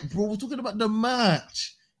shout-outs yet, bro. We're talking about the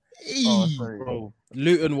match. Hey, Oh, sorry. Bro,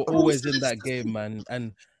 Luton were always in that game, man.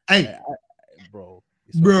 And hey, bro,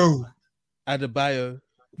 bro, Adebayo,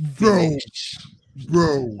 bro, finish.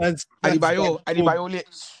 bro. Adebayo Lich.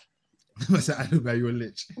 What's that? Adebayo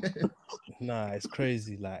Lich. Nah, it's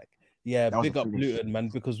crazy. Like, yeah, That was big a up finish. Luton, man,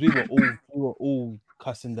 because we were all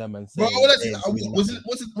cussing them and Bro, saying, honestly, they ain't doing nothing.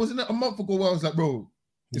 wasn't it a month ago where I was like, bro,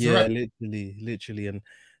 it's Yeah, alright. literally, and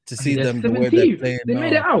to see They're them the way they're 17th. playing They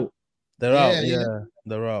made it now, out. they're Yeah, out. yeah. Yeah,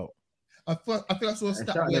 they're out. I think I saw a Shout stat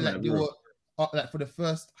out where them, like man, they bro. were like for the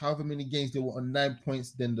first however many games they were on 9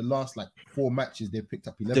 points. Then the last like 4 matches they picked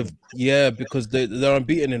up 11. Yeah, because they're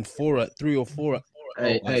unbeaten in 3 or 4.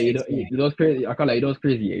 Hey, Oh, you know what's crazy? I can't like, you know what's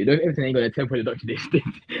crazy? Yeah? You know, if Everton ain't got a 10-point deduction.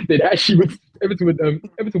 They'd actually would. Everton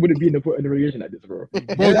wouldn't be in the relegation like this, bro.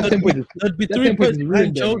 Bro, That 10 points is that'd be that 3 10 points points is behind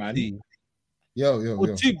ruined them, man. Chelsea. Yo. Or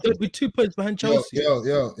that'd be 2 points behind Yo. Chelsea. Yo.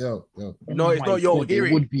 No, it's my not. Yo, God, hear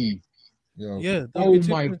it it. would be. Yo. Yeah. that'd Oh be 2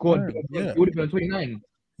 my points God, behind. bro, Yeah. it would have been on 29.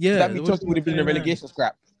 Yeah. That means Chelsea would have been in a 29. relegation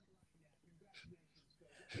scrap.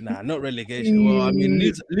 Nah, not relegation. Well, I mean,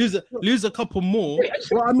 lose a couple more.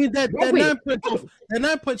 Well, I mean, they're Wait. 9 points off. They're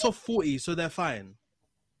 9 points off 40, so they're fine.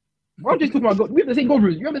 Bro, I'm just talking about. We have the same goal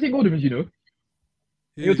difference. You have the same goal difference, you know.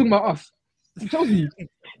 You're talking about us. Chelsea.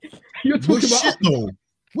 You're talking What about shit us. though?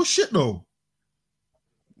 What shit though?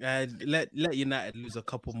 Let United lose a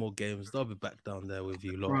couple more games. They'll be back down there with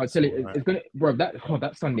you. Bro, I tell you, it's gonna, bro.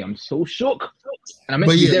 That Sunday, I'm so shook. And I meant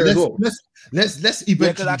But to be yeah, there as well. let's Yeah,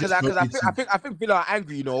 eventually. because I think Villa are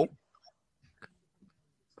angry, you know.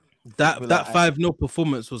 That Like- 5-0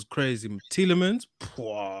 performance was crazy. Tielemans,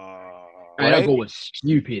 And that goal was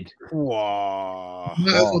stupid. Might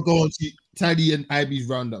as well go on to Taddy and Ivy's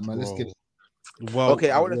roundup, man. Let's get it. Wow. Okay,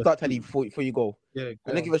 I want to start telling you before you go. Yeah, I'm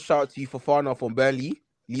gonna give a shout out to you for Fafana from Burnley.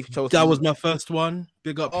 Leave Chelsea. that was my first one.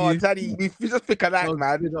 Big up Oh, you. Taddy, we just pick a That lag, was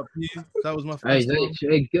man. big up you. That was my Hey, first one.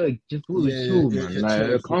 good. Just all Yeah, chill, yeah, man. yeah, Like,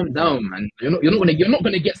 chill, calm chill. down, man. You're not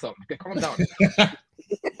gonna get some. Okay, calm down.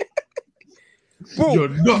 Bro, You're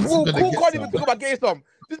not bro, gonna cool get can't some. even talk about getting some.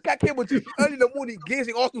 This guy came on TV early in the morning,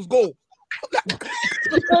 gazing Arsenal's goal.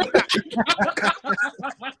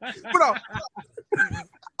 Bro,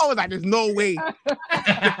 I was like, there's no way.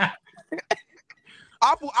 I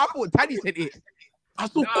thought Taddy said it. I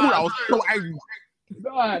was so cool. I was so angry.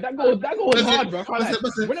 Nah, that goal was hard, bro. I can't lie.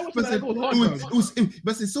 When I watched that goal was hard, bro.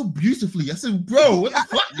 But it's so beautifully. I said, bro, what the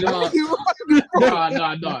fuck? Nah. You have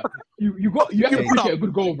to appreciate a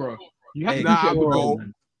good goal, bro. You have to Hey, appreciate a good bro. goal,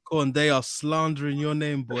 man. Go on, they are slandering your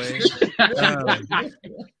name, boy.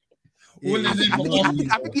 What is it? I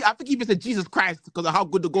think he even said Jesus Christ because of how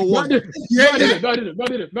good the goal No, I was. didn't. Yeah, No, I didn't.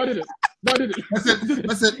 I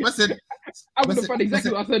said, I would have found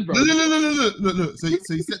exactly what I said, bro. no. So he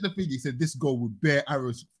said the thing. He said this goal would bear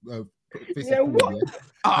arrows. Yeah, what?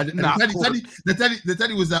 The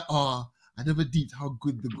Taddy was like, I never deeped how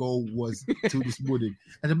good the goal was till this morning.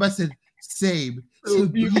 And the man said, same. So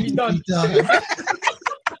beautifully beautifully done. done.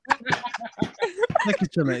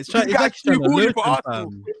 It's trying This guy's too to horny load for them,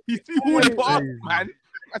 Arsenal. fam. He's too horny for Crazy. Arsenal, man.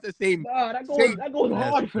 That's the same. Nah, that goal was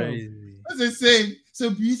hard, That's bro. crazy. That's the same. So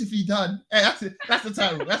beautifully done. Hey, that's it. That's the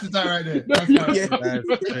title. That's the title right there. No, That's the title. Yeah.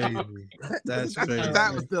 That's crazy. That's crazy.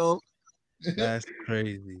 That was still. That's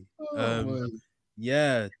crazy. Oh, man.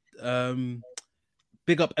 Yeah.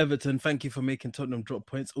 Big up Everton. Thank you for making Tottenham drop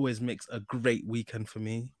points. Always makes a great weekend for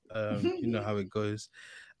me. You know how it goes.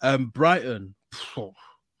 Brighton,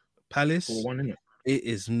 Palace. 4-1, innit? It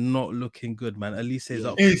is not looking good, man. Elise is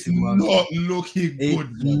up. It's for 2 months. not looking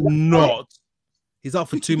good. It's man. not. He's up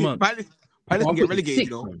for 2 months. Palace can get Arsenal relegated, six,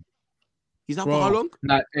 you know. man. He's up Bro. for how long?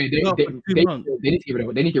 Nah, hey, He's up for 2 months. they need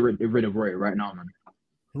to get rid of Roy right now, man.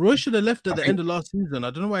 Roy should have left at the end of last season.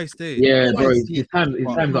 I don't know why he stayed. Yeah, Why bro, is his time's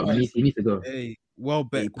up, man. He needs to go. Hey,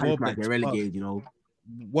 Palace might get relegated, you know.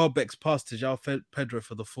 Welbeck's pass to João Pedro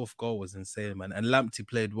for the 4th goal was insane, man. And Lamptey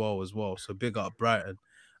played well as well. So big up Brighton.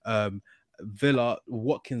 Villa,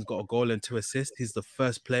 Watkins got a goal and 2 assists. He's the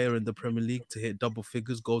first player in the Premier League to hit double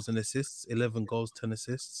figures, goals and assists. 11 goals, 10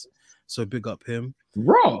 assists. So big up him.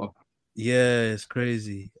 Raw. Yeah, it's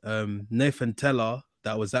crazy. Nathan Teller,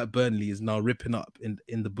 that was at Burnley, is now ripping up in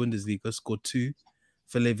the Bundesliga. Scored 2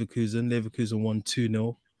 for Leverkusen. Leverkusen won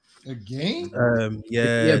 2-0. Again?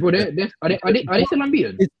 Yeah, bro. Are they still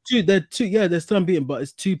unbeaten? it's two. They're still unbeaten, but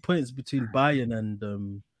it's 2 points between Bayern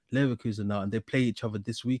and Leverkusen now, and they play each other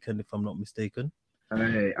this weekend, if I'm not mistaken.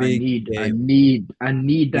 I Big need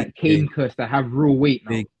that Big Kane game. curse to have real weight now.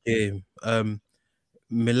 Big game.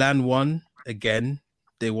 Milan won again.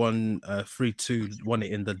 They won 3-2, won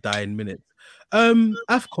it in the dying minutes.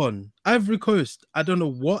 AFCON, Ivory Coast. I don't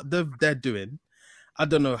know what they're doing. I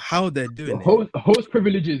don't know how they're doing it. Host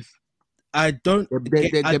privileges. I don't.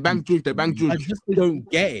 The bank juice. The bank I juice. just don't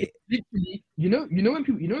get it. Literally, you know when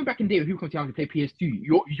people, when back in the day when people come to town to play PS2,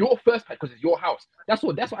 your first pack because it's your house. That's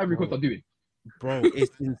what Ivory Coast are doing. Bro,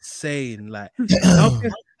 it's insane. Like,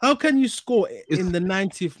 how can you score in the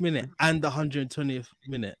 90th minute and the 120th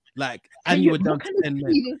minute? Like, and you were down to 10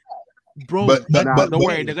 minutes. Bro, But Don't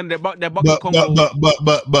worry, they're but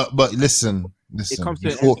listen. It comes to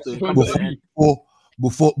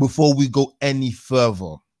Before we go any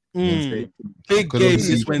further, big Because game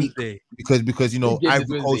obviously- this Wednesday. because you know Big game Ivory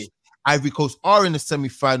this Coast, Wednesday. Ivory Coast are in the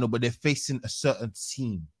semi-final, but they're facing a certain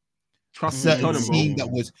team, a trust me. certain Tell them, bro. team that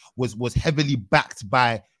was heavily backed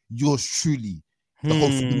by yours truly, the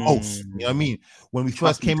host. You know what I mean? When we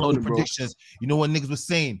Trust first me, came tell up with them, bro. predictions, you know what niggas was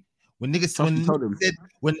saying? When niggas Trust me, tell them. said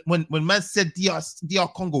when man said DR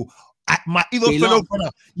Congo, my They even fellow laughed. brother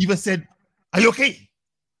even said, "Are you okay?"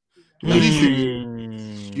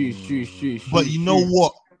 But you know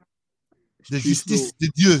what? The justice de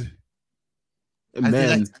Dieu, as they like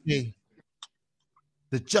Man, to say,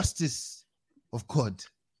 the justice of God.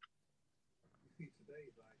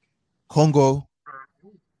 Congo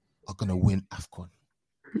are gonna win AFCON.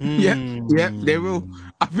 yeah, they will.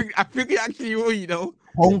 I think they actually will. You know.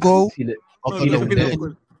 Congo See, look, are Oh, gonna look at that win.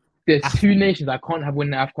 one. there's two nations I can't have win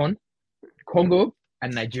the AFCON: Congo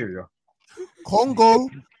and Nigeria. Congo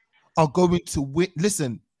are going to win.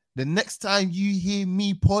 Listen, the next time you hear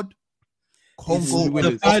me pod, Congo the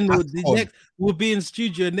The final, the AFCON. next, we'll be in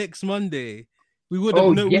studio next Monday. We would have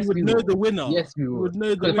Oh, know. yes, we would we know will. the winner. Yes, we We will. would know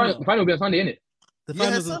the Because winner. the final will be on Sunday, innit? The Yeah,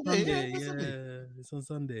 finals on Sunday, Sunday. yeah, Sunday. Yeah, it's on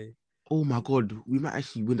Sunday. Oh my God, we might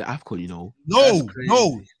actually win the AFCON. You know. No, That's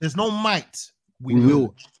no, crazy. there's no might. We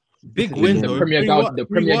will. Big The win the though. Premier 3-1, Down, the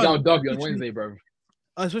Premier 3-1. Down derby on Wednesday, bro.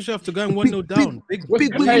 Especially after going 1-0 down. Big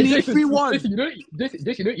Big win, Hey, we need Jason, 3-1. Jason,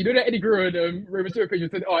 you know that Eddie Guerrero and Raymond Stewart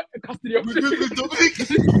page said, "Oh, custody of custody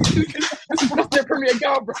of Premier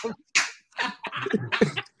Down, bro."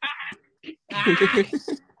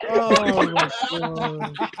 Oh my god.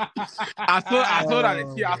 I saw that. I saw that.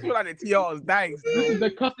 The TR was dying. This is the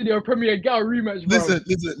custody of Premier Gal rematch, bro.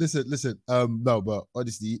 Listen. No, but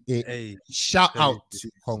honestly, Hey, shout crazy. out to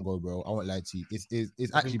Congo, bro. I won't lie to you. It's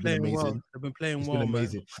actually been amazing. Well. They've been playing It's well, been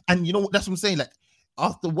amazing. And you know what? That's what I'm saying. Like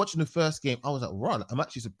after watching the first game, I was like, "Wow, I'm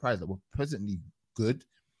actually surprised that we're presently good,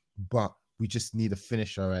 but we just need a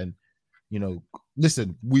finisher." And you know,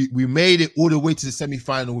 listen, we made it all the way to the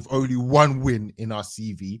semi-final with only one win in our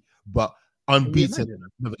CV, but unbeaten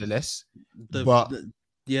nevertheless. But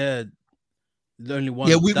yeah, the only one.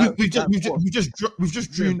 yeah, we've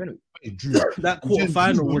just drew. That quarter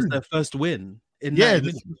final was their first win in Yeah,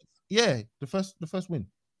 90 minutes. the first win.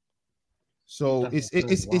 So That's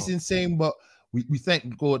it's insane, but we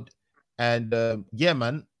thank God, and yeah,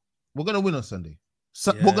 man, we're gonna win on Sunday.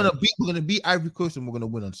 So Yeah. we're gonna beat Ivory Coast, and we're gonna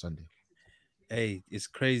win on Sunday. Hey, it's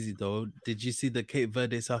crazy though. Did you see the Cape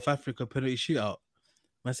Verde South Africa penalty shootout?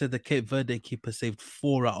 I said the Cape Verde keeper saved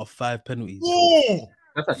 4 out of 5 penalties. Oh,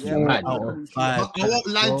 That's actually Four mad. out bro. of 5. I won't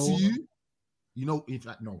lie bro. to you. You know, in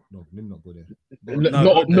fact, no, let me not go there. No.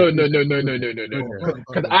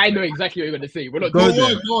 Because I know exactly what you're gonna say. We're not Go doing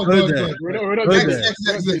there. that. Go there. We're not Go doing there.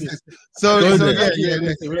 that. So Go We're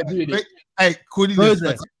not doing it. Hey, Cody, Go this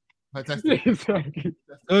there. fantastic. Exactly.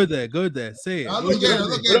 Go there. Say it. I'm We're not getting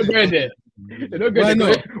not going there. We're not Why going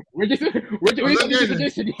not? there. We're just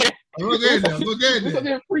suggestion. Yeah. I'm not getting there. I'm not getting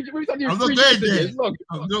there. I'm not going there.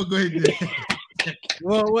 I'm not going there.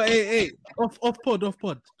 Well, hey. Off pod. Oh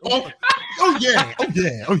yeah.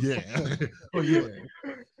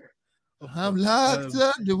 I'm locked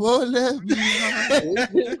up. They won't let me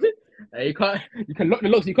out. Hey, you can lock the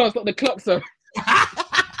locks. You can't stop the clock, so.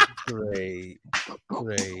 Great.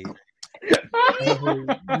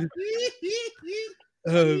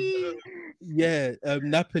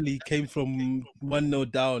 Napoli came from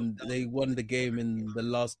 1-0 down. They won the game in the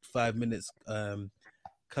last 5 minutes.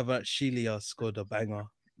 Kvaratskhelia scored a banger.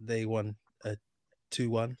 They won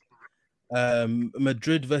 2-1.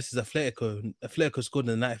 Madrid versus Atletico. Atletico scored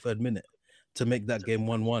in the 93rd minute to make that game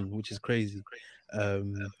 1-1, which is crazy.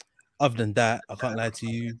 Other than that, I can't lie to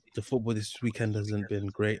you. The football this weekend hasn't been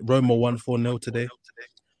great. Roma won 4-0 today.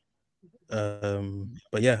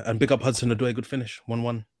 But yeah, and big up Hudson-Odoi, good finish.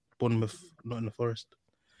 1-1. Bournemouth, not in the Forest.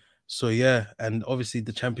 So yeah, and obviously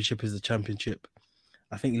the championship is the championship.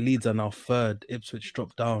 I think Leeds are now 3rd. Ipswich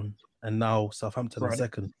dropped down, and now Southampton are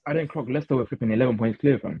 2nd. I didn't clock Leicester with flipping 11 points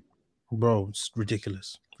clear, fam. Bro, it's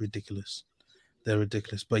ridiculous. They're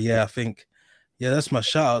ridiculous. But yeah, I think, that's my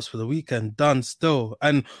shout outs for the weekend. Done still.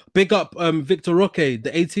 And big up Victor Roque,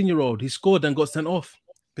 the 18-year-old. He scored and got sent off.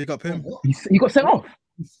 Big up him. He got sent off.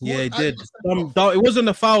 Yeah, he What? did. I- Dumb. It wasn't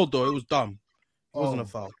a foul though. It was dumb. It wasn't Oh. a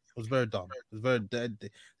foul. It was very dumb. It was very.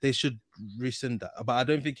 They should rescind that, but I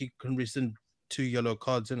don't think you can rescind 2 yellow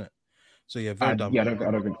cards in it. So yeah, very dumb. Yeah, I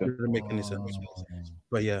don't think so. It doesn't make any sense. Oh.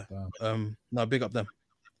 But yeah, Damn. no, big up them.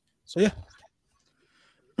 So yeah,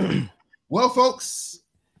 Well, folks,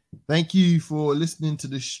 thank you for listening to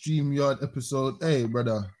the StreamYard episode. Hey,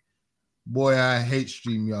 brother. Boy, I hate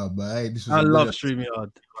StreamYard, but hey, this was I a good love episode.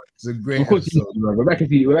 StreamYard. It's a great Of course, episode. we're back and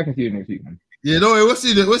see you next week, man. Yeah, no, we'll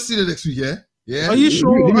see the next week, yeah? Yeah. Are you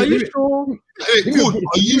sure? Give me- Are you give me- sure? Hey, good. Are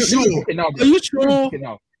you sure? Are you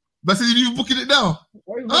sure? But since you're booking it now.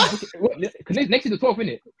 Because next is the 12th,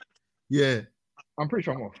 innit? Yeah. I'm pretty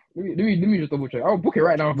sure I'm off. Let me just double check. I'll book it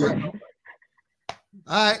right now. Yeah.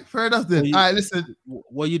 All right, fair enough then. You- All right, listen.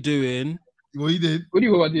 What you doing? What you did? What do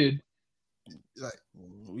you want, dude?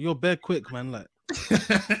 You're bare quick, man. Like,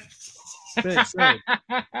 bare slow.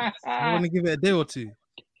 I want to give it a day or two.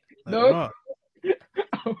 Like, No. rah.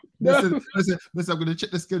 Listen, I'm gonna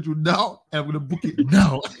check the schedule now and I'm gonna book it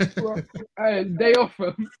now. Hey, day off.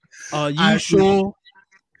 Are you I- sure?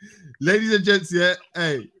 Ladies and gents, yeah.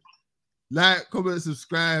 Hey, like, comment,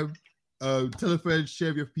 subscribe, tell a friend, share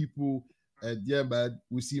with your people, and yeah, man,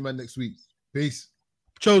 we'll see you man next week. Peace.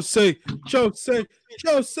 Jose. Jose,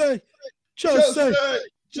 Jose.